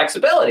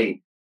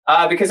flexibility.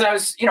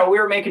 Because we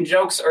were making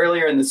jokes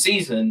earlier in the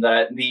season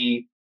that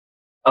the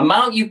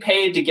amount you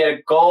paid to get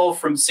a goal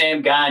from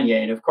Sam Gagner,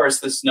 and of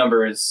course this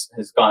number has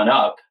gone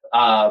up,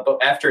 but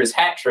after his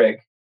hat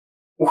trick,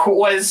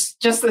 was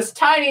just this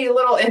tiny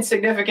little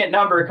insignificant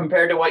number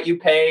compared to what you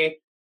pay.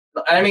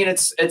 I mean,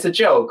 it's a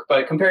joke,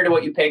 but compared to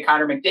what you pay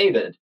Connor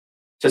McDavid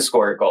to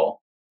score a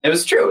goal, it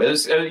was true. It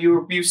was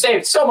you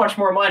saved so much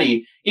more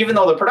money, even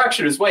though the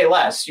production is way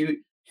less. The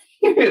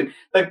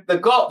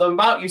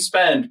amount you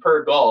spend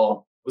per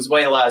goal was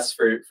way less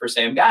for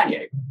Sam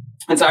Gagner.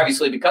 It's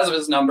obviously because of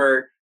his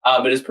number,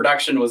 but his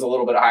production was a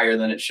little bit higher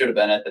than it should have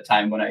been at the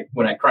time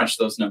when I crunched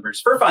those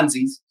numbers for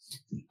funsies.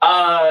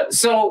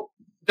 So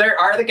there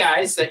are the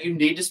guys that you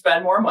need to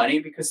spend more money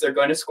because they're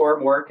going to score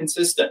more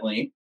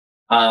consistently.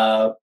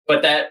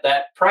 But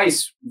that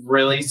price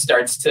really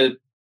starts to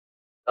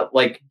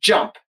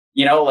jump,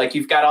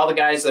 you've got all the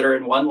guys that are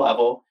in one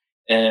level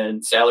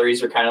and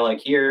salaries are kind of like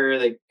here,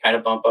 they kind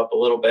of bump up a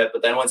little bit.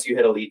 But then once you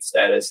hit elite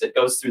status, it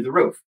goes through the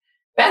roof.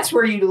 That's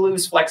where you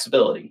lose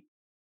flexibility.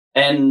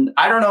 And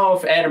I don't know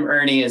if Adam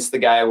Ernie is the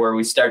guy where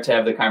we start to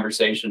have the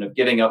conversation of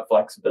giving up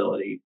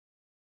flexibility.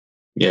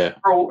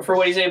 for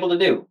what he's able to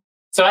do.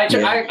 So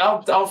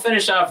I'll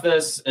finish off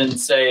this and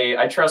say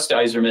I trust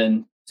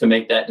Yzerman to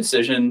make that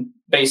decision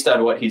based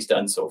on what he's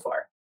done so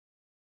far.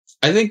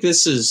 I think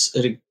this is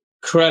an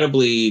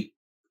incredibly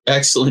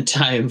excellent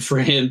time for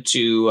him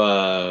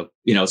to,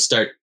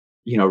 start,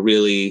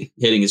 really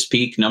hitting his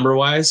peak number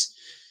wise.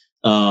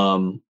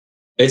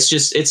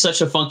 It's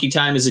such a funky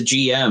time as a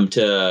GM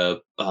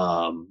to,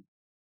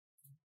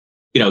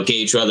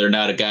 gauge whether or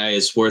not a guy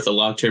is worth a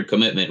long-term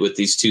commitment with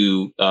these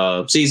two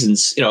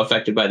seasons,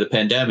 affected by the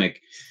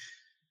pandemic.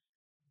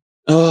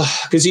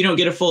 Because you don't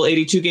get a full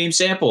 82 game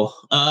sample.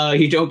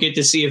 You don't get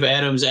to see if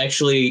Adams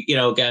actually,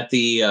 got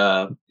the,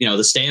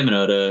 the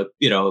stamina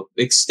to,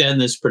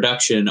 extend this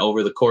production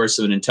over the course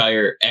of an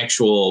entire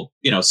actual,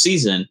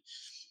 season.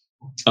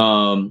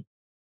 And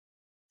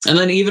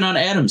then even on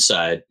Adams'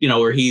 side,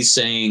 where he's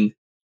saying,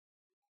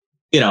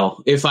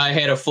 if I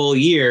had a full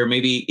year,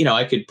 maybe,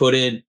 I could put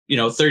in,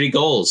 30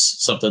 goals,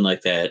 something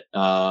like that.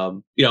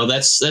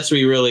 That's where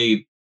you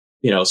really,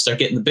 start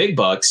getting the big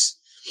bucks.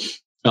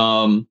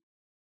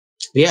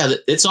 Yeah,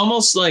 it's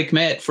almost like,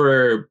 Matt,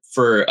 for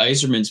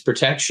Yzerman's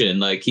protection,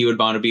 like he would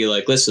want to be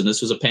like, listen,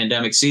 this was a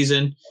pandemic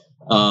season.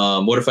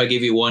 What if I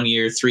give you 1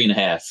 year,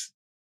 3.5?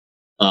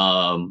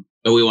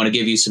 And we want to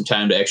give you some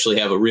time to actually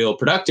have a real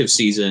productive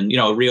season,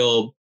 a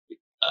real,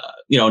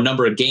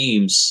 number of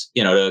games,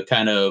 to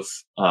kind of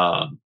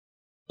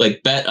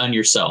like bet on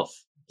yourself,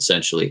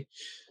 essentially.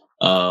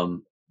 We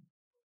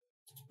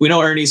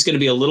know Ernie's going to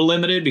be a little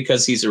limited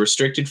because he's a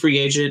restricted free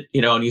agent,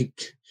 and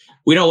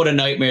we know what a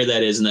nightmare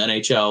that is in the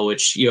NHL,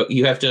 which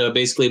you have to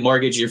basically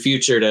mortgage your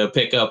future to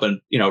pick up a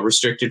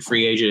restricted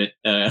free agent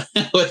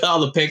with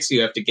all the picks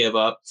you have to give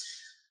up,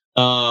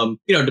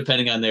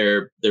 depending on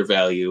their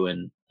value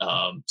and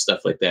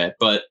stuff like that.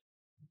 But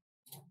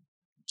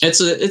I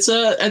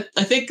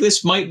think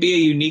this might be a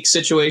unique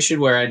situation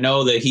where I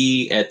know that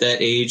he at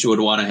that age would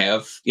want to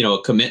have a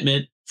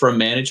commitment from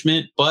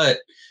management, but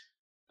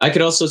I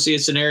could also see a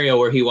scenario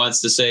where he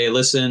wants to say,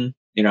 listen,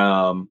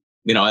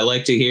 I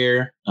like to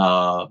hear,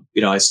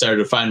 I started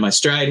to find my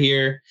stride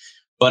here,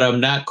 but I'm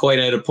not quite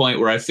at a point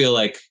where I feel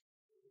like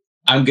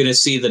I'm going to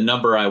see the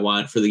number I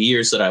want for the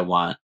years that I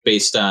want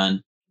based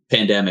on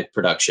pandemic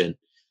production.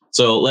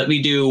 So let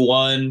me do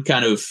one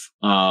kind of,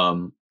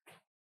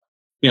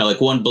 like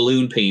one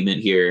balloon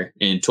payment here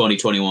in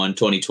 2021,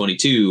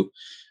 2022,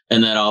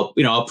 and then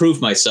I'll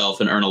prove myself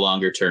and earn a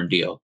longer term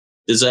deal.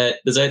 Does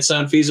that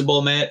sound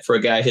feasible, Matt, for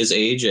a guy his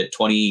age at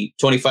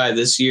 25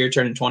 this year,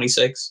 turning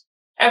 26?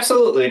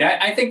 Absolutely. And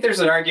I think there's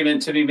an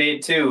argument to be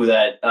made, too,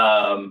 that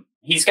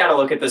he's got to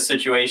look at this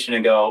situation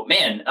and go,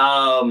 man,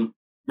 the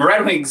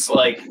Red Wings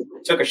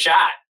took a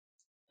shot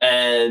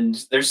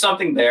and there's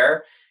something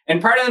there. And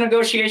part of the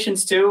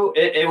negotiations, too,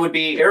 it would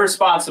be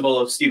irresponsible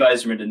of Steve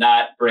Yzerman to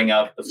not bring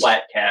up the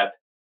flat cap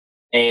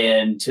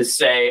and to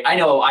say, I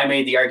know I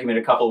made the argument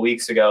a couple of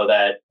weeks ago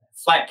that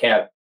flat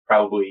cap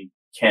probably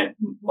can't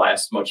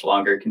last much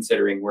longer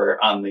considering we're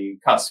on the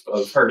cusp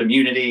of herd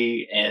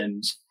immunity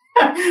and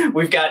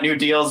we've got new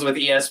deals with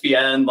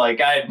ESPN.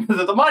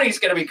 The money's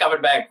going to be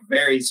coming back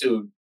very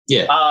soon.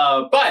 Yeah.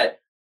 But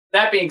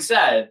that being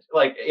said,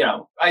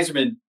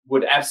 Yzerman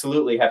would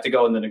absolutely have to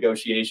go in the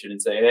negotiation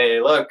and say, hey,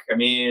 look, I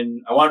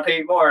want to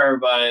pay more,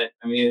 but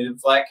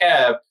flat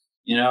cap,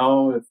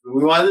 if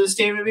we want this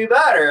team to be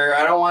better,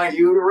 I don't want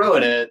you to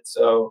ruin it.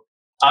 So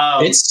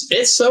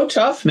it's so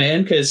tough,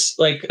 man, because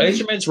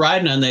Yzerman's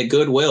riding on that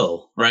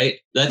goodwill, right?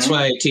 That's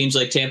why teams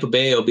like Tampa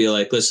Bay will be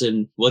like,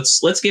 listen,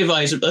 let's give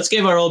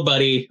our old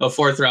buddy a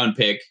 4th round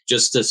pick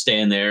just to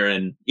stand there,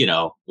 and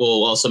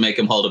we'll also make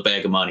him hold a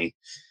bag of money.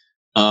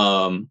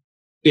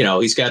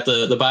 He's got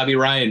the Bobby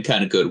Ryan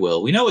kind of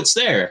goodwill. We know it's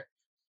there,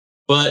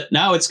 but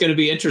now it's going to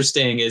be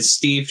interesting as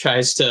Steve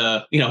tries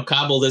to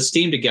cobble this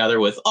team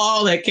together with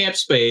all that cap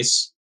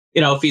space.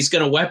 If he's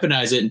going to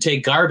weaponize it and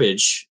take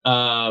garbage,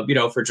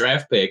 for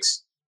draft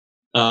picks,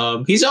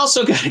 he's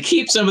also got to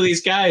keep some of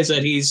these guys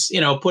that he's,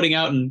 putting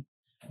out in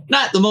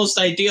not the most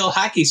ideal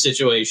hockey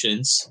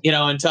situations,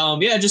 and tell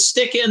them, yeah, just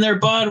stick in there,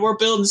 bud. We're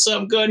building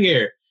something good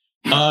here.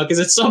 Because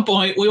at some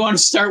point we want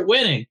to start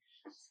winning.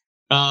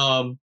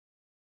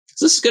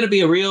 So this is going to be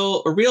a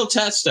real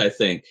test, I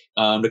think,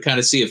 to kind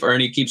of see if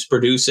Ernie keeps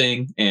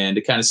producing and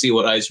to kind of see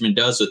what Yzerman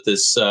does with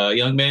this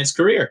young man's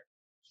career.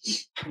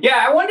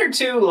 Yeah, I wonder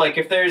too,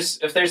 if there's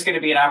going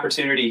to be an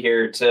opportunity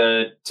here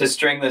to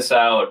string this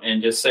out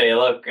and just say,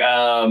 look,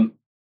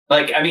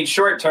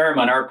 short term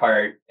on our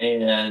part,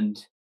 and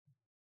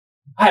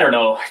I don't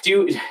know,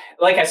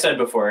 like I said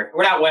before,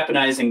 we're not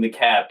weaponizing the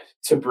cap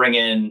to bring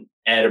in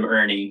Adam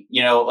Ernie.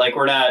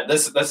 We're not.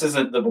 This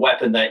isn't the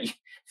weapon that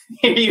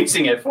you're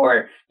using it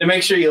for to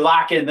make sure you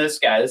lock in this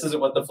guy. This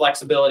isn't what the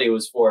flexibility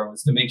was for.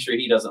 Was to make sure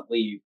he doesn't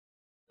leave.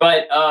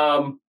 But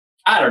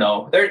I don't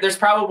know. There's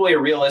probably a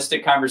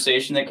realistic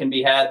conversation that can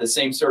be had. The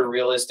same sort of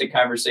realistic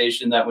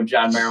conversation that when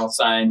John Merrill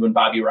signed, when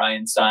Bobby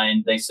Ryan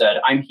signed, they said,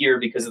 I'm here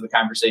because of the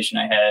conversation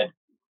I had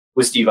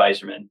with Steve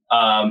Yzerman.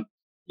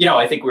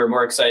 I think we were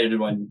more excited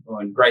when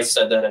Bryce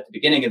said that at the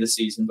beginning of the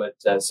season, but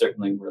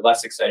certainly we're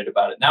less excited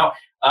about it now.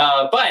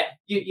 But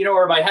you know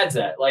where my head's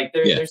at. Like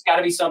there's got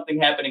to be something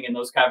happening in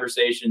those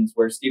conversations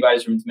where Steve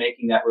Yzerman's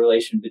making that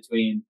relation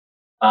between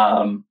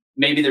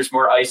maybe there's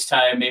more ice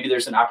time, maybe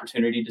there's an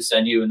opportunity to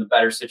send you in the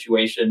better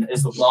situation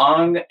as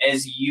long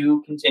as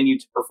you continue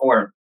to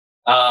perform.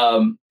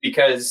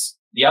 Because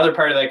the other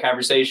part of that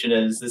conversation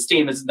is this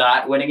team is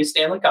not winning a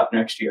Stanley Cup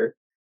next year.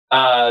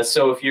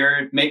 So if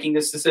you're making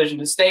this decision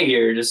to stay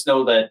here, just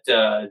know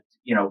that,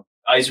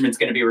 Yzerman's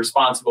going to be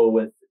responsible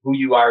with who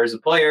you are as a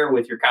player,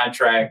 with your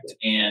contract,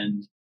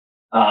 and,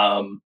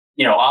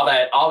 all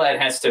that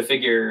has to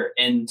figure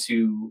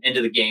into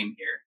the game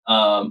here.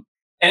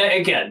 And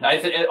again,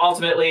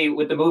 ultimately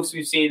with the moves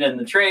we've seen in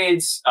the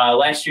trades,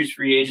 last year's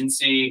free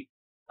agency,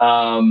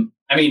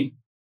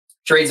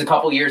 trades a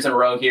couple years in a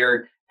row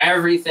here,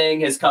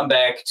 everything has come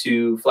back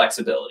to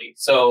flexibility.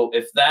 So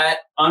if that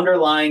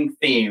underlying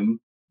theme,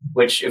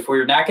 which if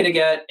we're not going to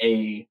get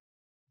an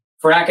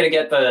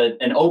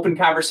open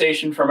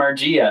conversation from our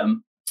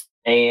GM,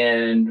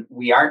 and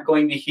we aren't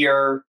going to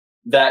hear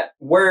that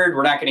word,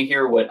 we're not going to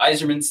hear what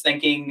Yzerman's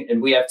thinking,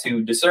 and we have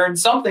to discern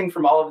something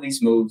from all of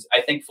these moves.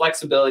 I think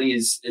flexibility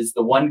is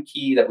the one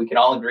key that we can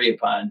all agree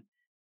upon.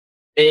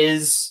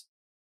 Is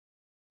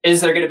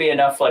there going to be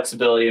enough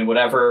flexibility in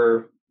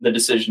whatever the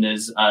decision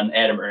is on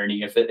Adam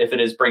Erne? If it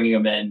is bringing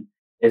him in,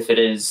 if it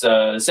is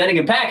sending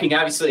him packing,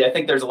 obviously, I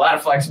think there's a lot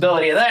of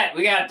flexibility in that.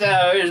 We got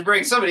we just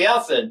bring somebody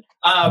else in.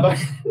 But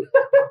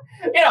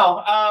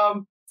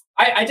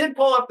I did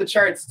pull up the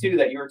charts too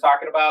that you were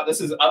talking about. This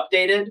is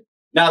updated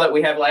now that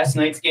we have last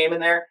night's game in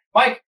there,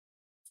 Mike.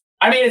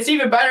 It's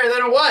even better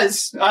than it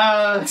was.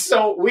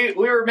 So we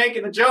were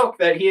making the joke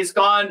that he has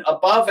gone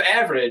above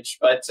average,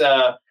 but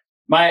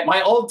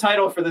my old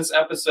title for this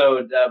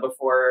episode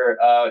before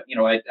I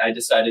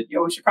decided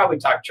we should probably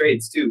talk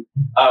trades too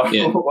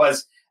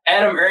was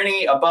Adam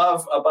Erne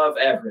above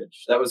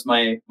average. That was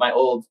my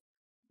old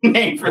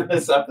name for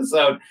this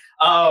episode.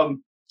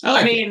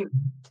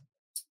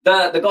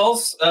 The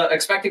goals,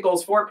 expected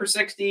goals for per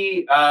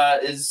 60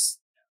 is,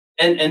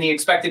 and the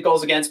expected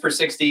goals against per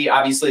 60.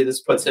 Obviously,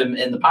 this puts him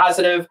in the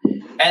positive.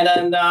 And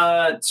then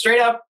straight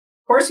up,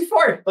 Corsi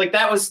Ford. Like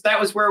that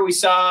was where we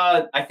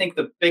saw, I think,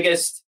 the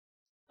biggest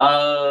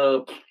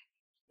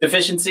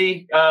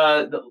deficiency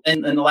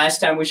in the last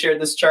time we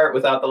shared this chart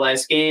without the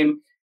last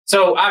game.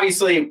 So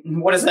obviously,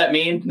 what does that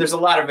mean? There's a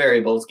lot of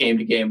variables game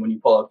to game when you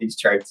pull up these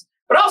charts.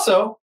 But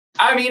also,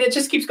 it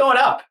just keeps going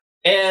up.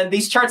 And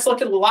these charts look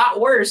a lot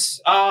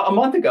worse a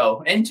month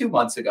ago and 2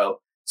 months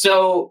ago.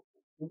 So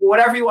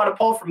whatever you want to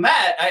pull from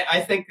that, I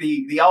think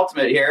the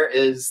ultimate here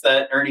is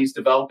that Ernie's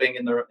developing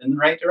in the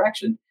right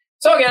direction.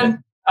 So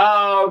again,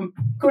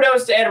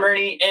 kudos to Adam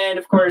Erne, and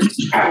of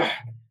course,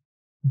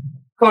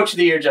 Coach of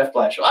the Year, Jeff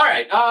Blashill. All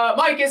right,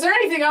 Mike, is there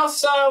anything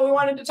else we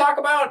wanted to talk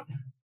about?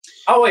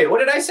 Oh wait, what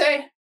did I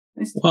say?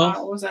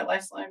 What was that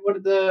last line?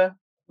 What did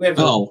we have?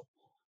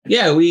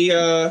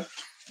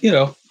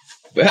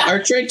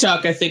 Our trade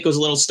talk, I think, was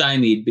a little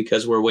stymied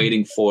because we're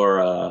waiting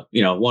for,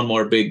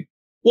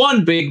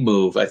 one big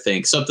move, I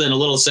think. Something a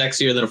little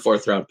sexier than a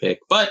 4th round pick.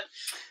 But,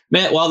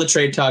 Matt, while the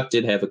trade talk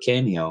did have a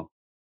cameo,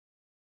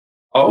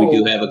 we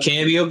do have a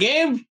cameo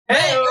game.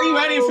 Hey, are you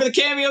ready for the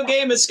cameo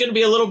game? It's going to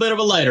be a little bit of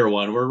a lighter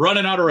one. We're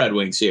running out of Red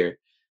Wings here.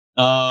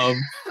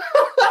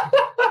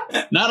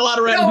 Not a lot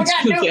of Red Wings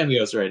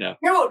cameos right now.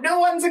 No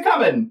one's a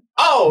coming.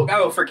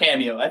 Oh, for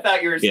cameo. I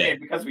thought you were saying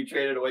because we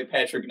traded away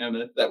Patrick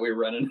Nemeth that we were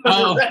running.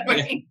 Red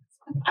Wings.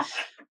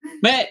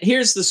 Matt,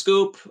 here's the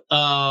scoop.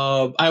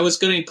 I was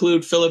going to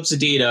include Philip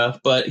Zadina,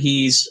 but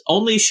he's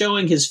only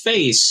showing his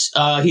face.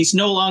 He's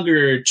no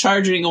longer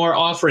charging or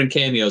offering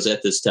cameos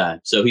at this time.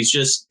 So he's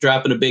just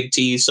dropping a big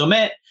tease. So,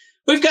 Matt,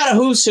 we've got a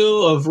who's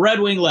who of Red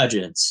Wing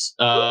legends.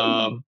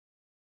 So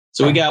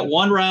we got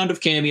one round of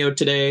cameo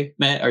today.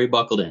 Matt, are you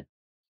buckled in?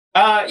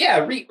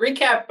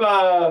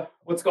 Recap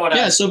what's going on.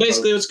 Yeah, so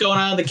basically what's going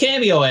on, the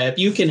Cameo app,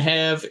 you can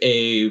have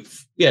a,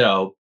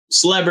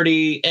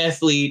 celebrity,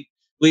 athlete,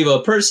 leave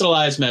a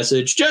personalized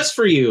message just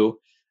for you.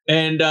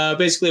 And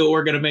basically what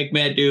we're going to make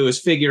Matt do is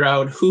figure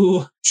out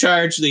who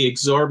charged the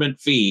exorbitant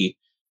fee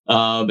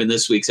in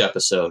this week's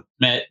episode.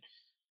 Matt,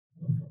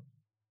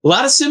 a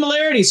lot of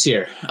similarities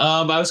here.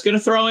 I was going to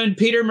throw in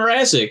Peter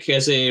Mrazek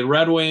as a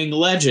Red Wing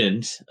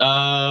legend,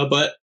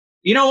 but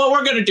you know what?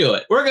 We're going to do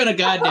it. We're going to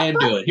goddamn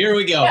do it. Here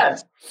we go.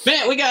 Yes.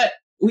 Matt,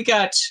 we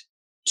got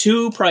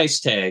 2 price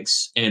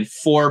tags and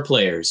 4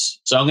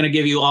 players. So I'm going to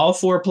give you all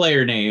 4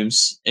 player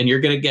names, and you're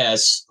going to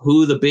guess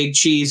who the big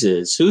cheese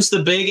is. Who's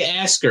the big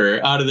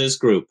asker out of this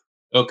group?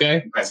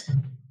 Okay?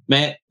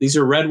 Matt, these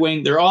are Red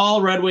Wing. They're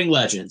all Red Wing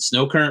legends.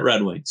 No current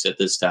Red Wings at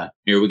this time.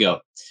 Here we go.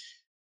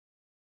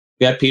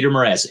 We got Peter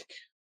Mrazek.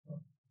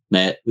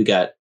 Matt, we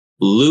got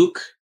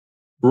Luc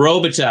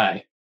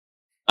Robitaille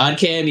on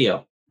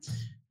Cameo.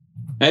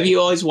 Have you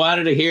always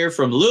wanted to hear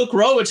from Luc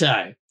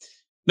Robitaille?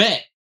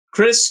 Matt,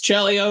 Chris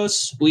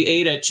Chelios, we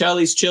ate at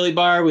Charlie's Chili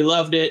Bar. We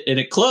loved it. And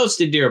it closed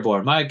in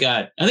Dearborn. My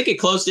God. I think it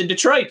closed in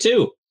Detroit,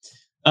 too.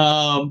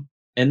 And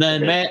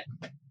then, Matt,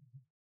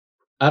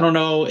 I don't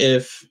know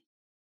if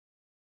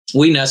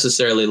we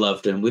necessarily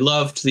loved him. We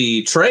loved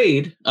the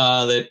trade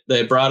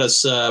that brought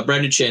us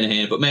Brendan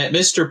Shanahan, but Matt,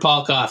 Mr.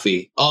 Paul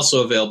Coffey,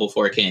 also available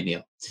for a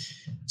cameo.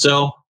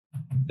 So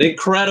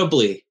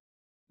incredibly,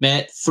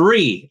 Matt,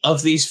 3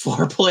 of these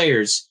 4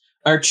 players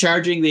are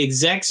charging the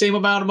exact same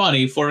amount of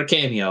money for a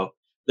cameo.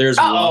 There's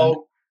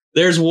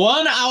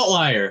one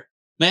outlier.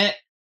 Matt,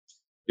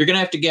 you're going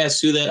to have to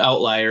guess who that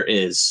outlier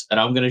is, and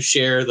I'm going to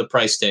share the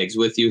price tags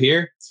with you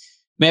here.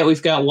 Matt,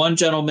 we've got 3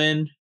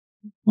 gentlemen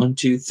at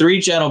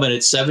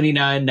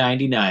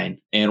 $79.99,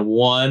 and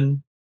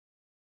 1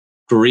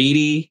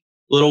 greedy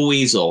little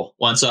weasel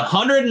wants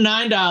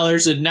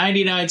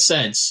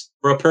 $109.99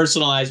 for a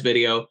personalized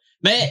video.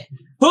 Matt,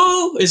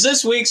 who is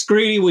this week's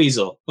greedy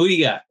weasel? Who do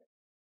you got?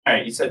 All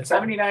right, you said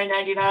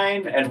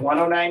 $79.99 and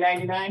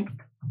 $109.99?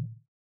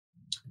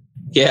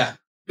 Yeah.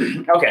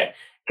 Okay.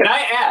 Can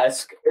I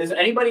ask, is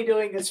anybody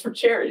doing this for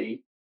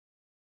charity?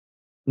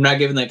 I'm not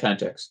giving that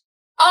context.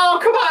 Oh,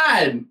 come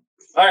on.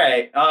 All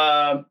right.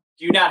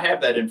 Do you not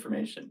have that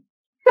information?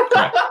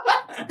 All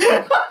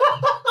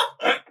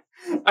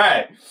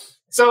right.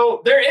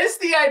 So there is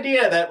the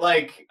idea that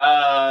like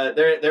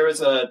there was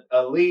a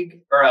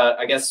league or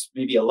I guess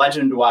maybe a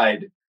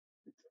legend-wide,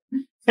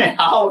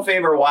 Hall of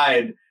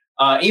Famer-wide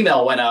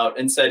email went out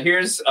and said,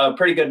 here's a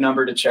pretty good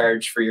number to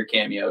charge for your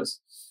cameos.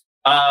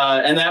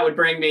 And that would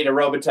bring me to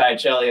Robitaille,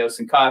 Chelios,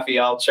 and Coffee,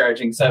 all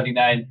charging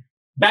 $79.99.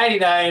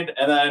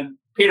 And then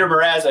Peter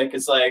Mrazek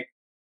is like,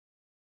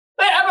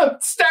 hey, I'm a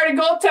starting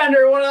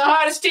goaltender, one of the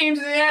hottest teams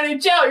in the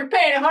NHL. You're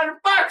paying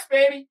 $100,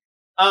 baby.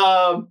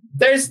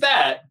 There's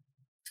that.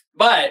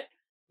 But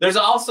there's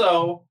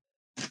also,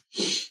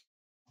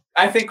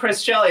 I think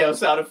Chris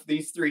Chelios out of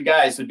these 3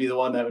 guys would be the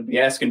one that would be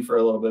asking for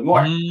a little bit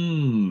more.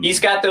 He's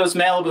got those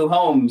Malibu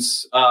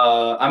homes.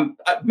 I'm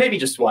maybe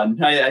just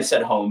one. I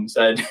said homes.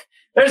 Who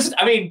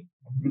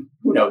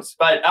knows?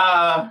 But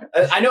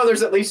I know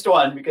there's at least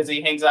one because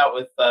he hangs out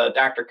with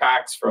Dr.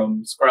 Cox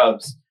from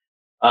Scrubs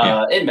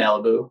in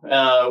Malibu.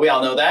 We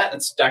all know that.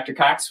 Dr.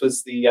 Cox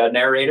was the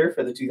narrator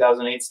for the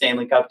 2008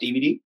 Stanley Cup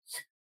DVD.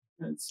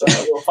 It's a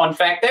little fun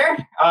fact there.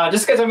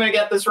 Just because I'm going to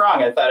get this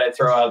wrong, I thought I'd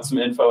throw out some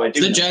info.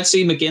 Is it John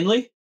C.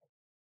 McKinley?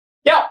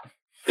 Yeah.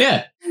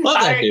 Yeah.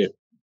 Love that dude.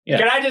 Yeah.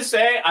 Can I just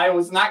say, I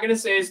was not going to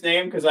say his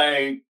name because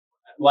I'm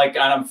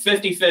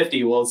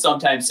 50-50 will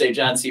sometimes say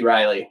John C.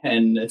 Reilly.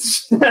 And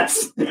that's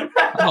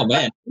oh,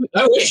 man.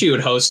 I wish you would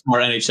host more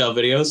NHL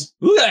videos.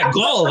 Look at that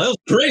goal. That was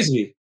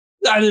crazy.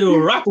 I did a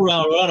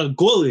wraparound on a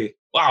goalie.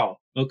 Wow.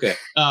 Okay.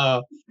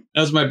 That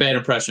was my bad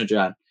impression of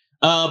John.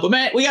 But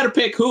Matt, we got to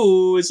pick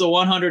who is the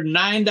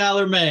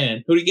 $109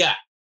 man. Who do you got?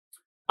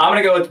 I'm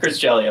going to go with Chris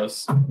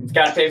Chelios. He's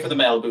got to pay for the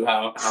Malibu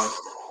house.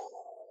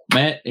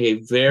 Matt,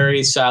 a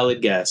very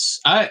solid guess.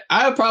 I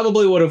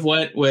probably would have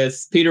went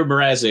with Peter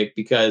Mrazek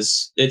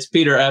because it's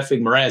Peter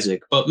effing Mrazek.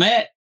 But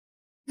Matt,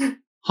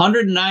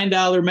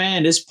 $109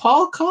 man is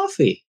Paul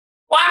Coffey.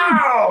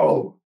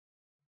 Wow.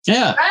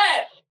 Yeah.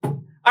 Matt.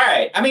 All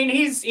right. I mean,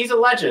 he's a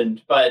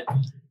legend, but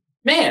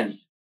man.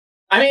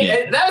 I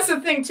mean, that was the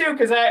thing, too,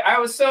 because I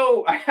was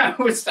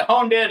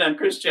honed in on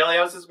Chris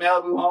Chelios'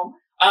 Malibu home.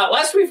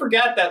 Lest we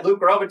forget that Luc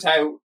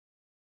Robitaille,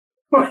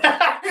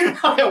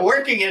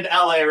 working in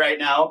LA right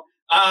now,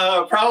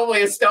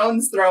 probably a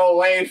stone's throw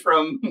away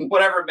from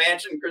whatever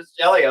mansion Chris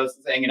Chelios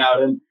is hanging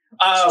out in.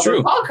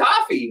 True. Paul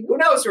Coffey, who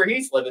knows where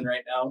he's living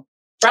right now?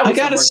 I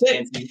gotta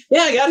say,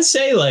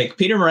 like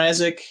Peter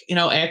Mrazek,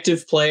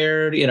 active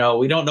player.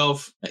 We don't know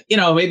if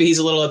maybe he's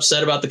a little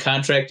upset about the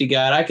contract he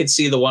got. I could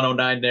see the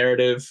 109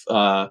 narrative.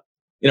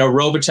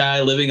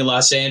 Robitaille living in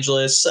Los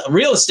Angeles,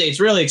 real estate's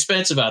really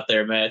expensive out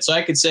there, man. So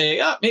I could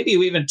say maybe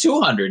even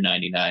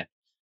 $299.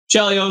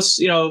 Chelios,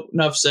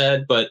 enough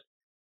said, but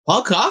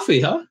Paul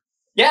Coffey, huh?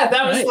 Yeah,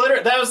 that was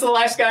that was the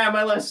last guy on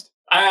my list.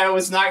 I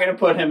was not going to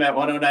put him at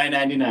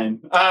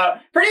 $109.99.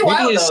 Pretty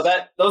wild though.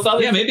 That those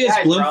other maybe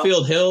it's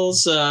Bloomfield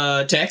Hills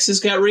taxes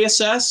got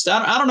reassessed.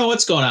 I don't know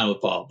what's going on with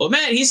Paul, but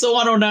man, he's the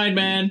 109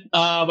 man. Can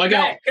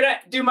I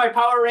do my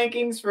power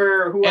rankings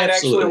for who I'd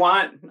actually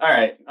want? All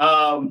right.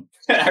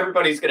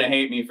 Everybody's going to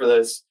hate me for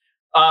this.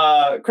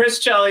 Chris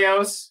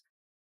Chelios.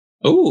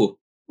 Ooh.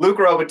 Luc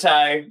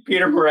Robitaille,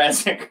 Peter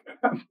Mrazek,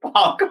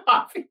 Paul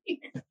Coffey.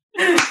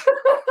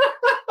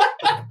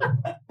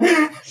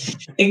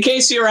 In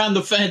case you're on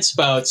the fence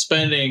about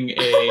spending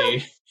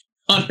a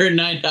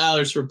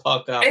 $109 for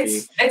Paul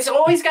Coffey, it's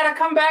always got to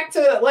come back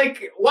to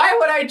why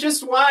would I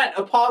just want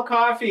a Paul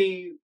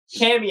Coffey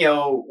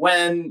cameo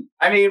when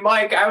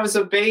Mike, I was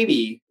a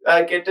baby.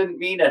 It didn't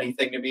mean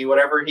anything to me.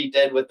 Whatever he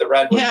did with the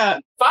Red Wings. Yeah,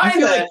 I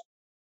feel like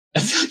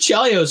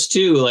Chelios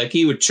too.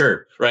 He would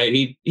chirp,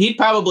 right? He'd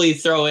probably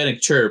throw in a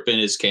chirp in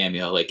his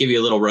cameo, give you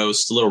a little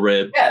roast, a little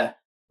rib. Yeah,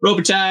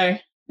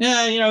 Robitaille.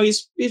 Yeah,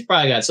 he's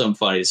probably got something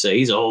funny to say.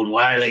 He's old,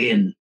 wily,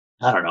 and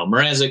I don't know.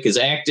 Mrazek is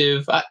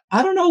active. I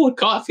don't know what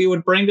Coffey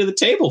would bring to the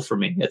table for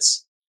me.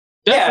 It's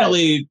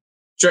definitely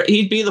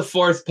he'd be the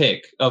 4th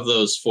pick of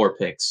those 4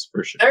 picks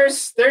for sure.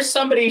 There's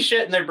somebody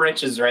shitting their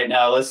britches right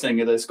now listening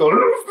to this going,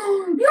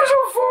 "You're so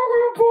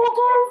fucking Paul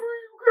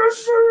Coffey, you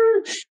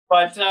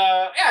But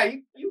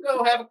you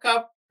go have a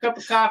cup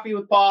of coffee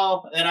with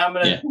Paul, and I'm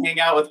going to hang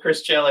out with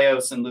Chris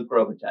Chelios and Luc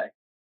Robitaille.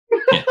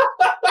 Yeah.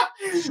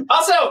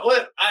 Also,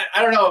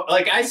 I don't know,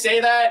 like I say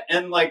that,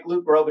 and like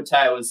Luc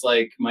Robitaille was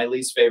like my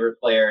least favorite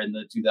player in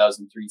the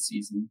 2003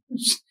 season.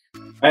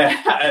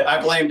 I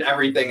blamed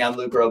everything on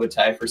Luc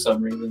Robitaille for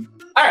some reason.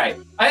 All right,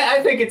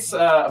 I think it's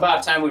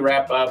about time we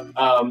wrap up.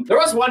 There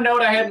was one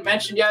note I hadn't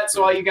mentioned yet,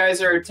 so while you guys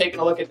are taking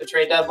a look at the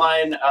trade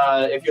deadline,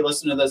 if you're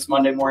listening to this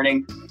Monday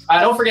morning,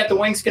 don't forget the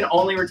Wings can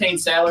only retain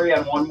salary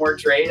on one more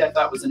trade. I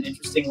thought was an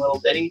interesting little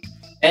ditty.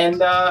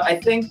 And I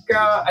think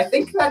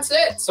that's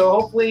it. So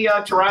hopefully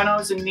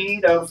Toronto's in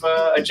need of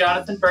a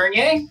Jonathan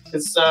Bernier,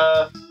 because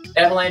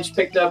Avalanche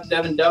picked up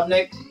Devin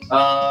Dubnyk,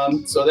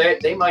 so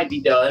they might be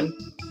done.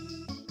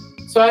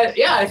 So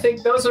I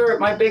think those are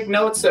my big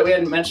notes that we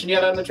hadn't mentioned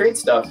yet on the trade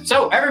stuff.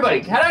 So everybody,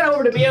 head on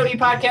over to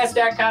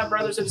bodpodcast.com,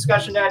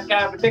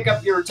 brothersofdiscussion.com to pick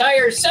up your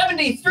Retire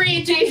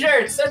 73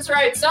 t-shirts. That's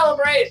right,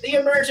 celebrate the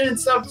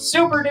emergence of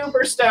super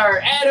duper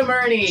star Adam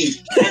Erne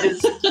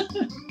and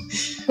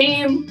his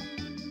team.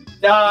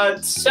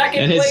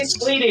 Second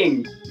place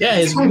leading. Yeah,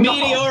 his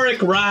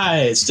meteoric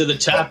rise to the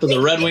top of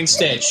the Red Wing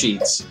stat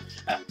sheets.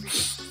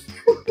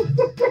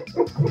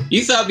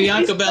 You thought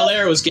Bianca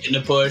Belair was getting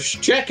a push.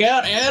 Check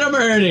out Adam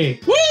Erne.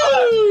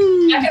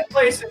 Woo! Second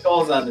place in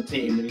goals on the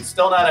team, and he's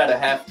still not at a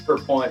half a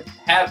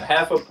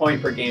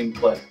point per game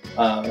clip.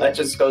 That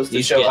just goes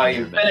to show how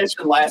you finished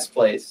in last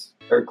place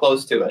or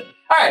close to it.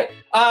 All right,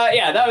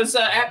 that was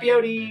at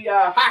BOD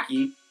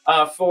Hockey.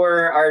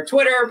 For our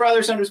Twitter,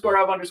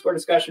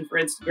 brothers_of_discussion for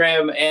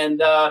Instagram.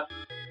 And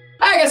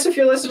I guess if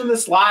you're listening to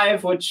this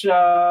live, which we've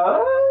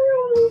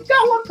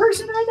got one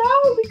person right now,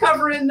 we'll be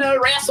covering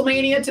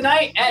WrestleMania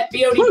tonight at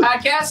BOD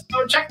Podcast.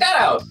 So check that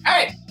out. All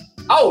right.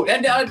 Oh,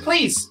 and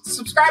please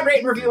subscribe, rate,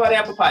 and review on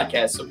Apple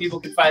Podcasts so people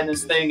can find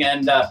this thing.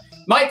 And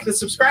Mike, the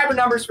subscriber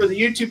numbers for the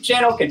YouTube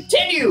channel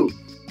continue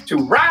to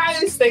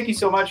rise. Thank you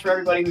so much for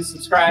everybody who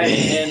subscribed.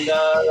 And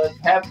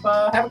have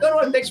a good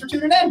one. Thanks for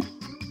tuning in.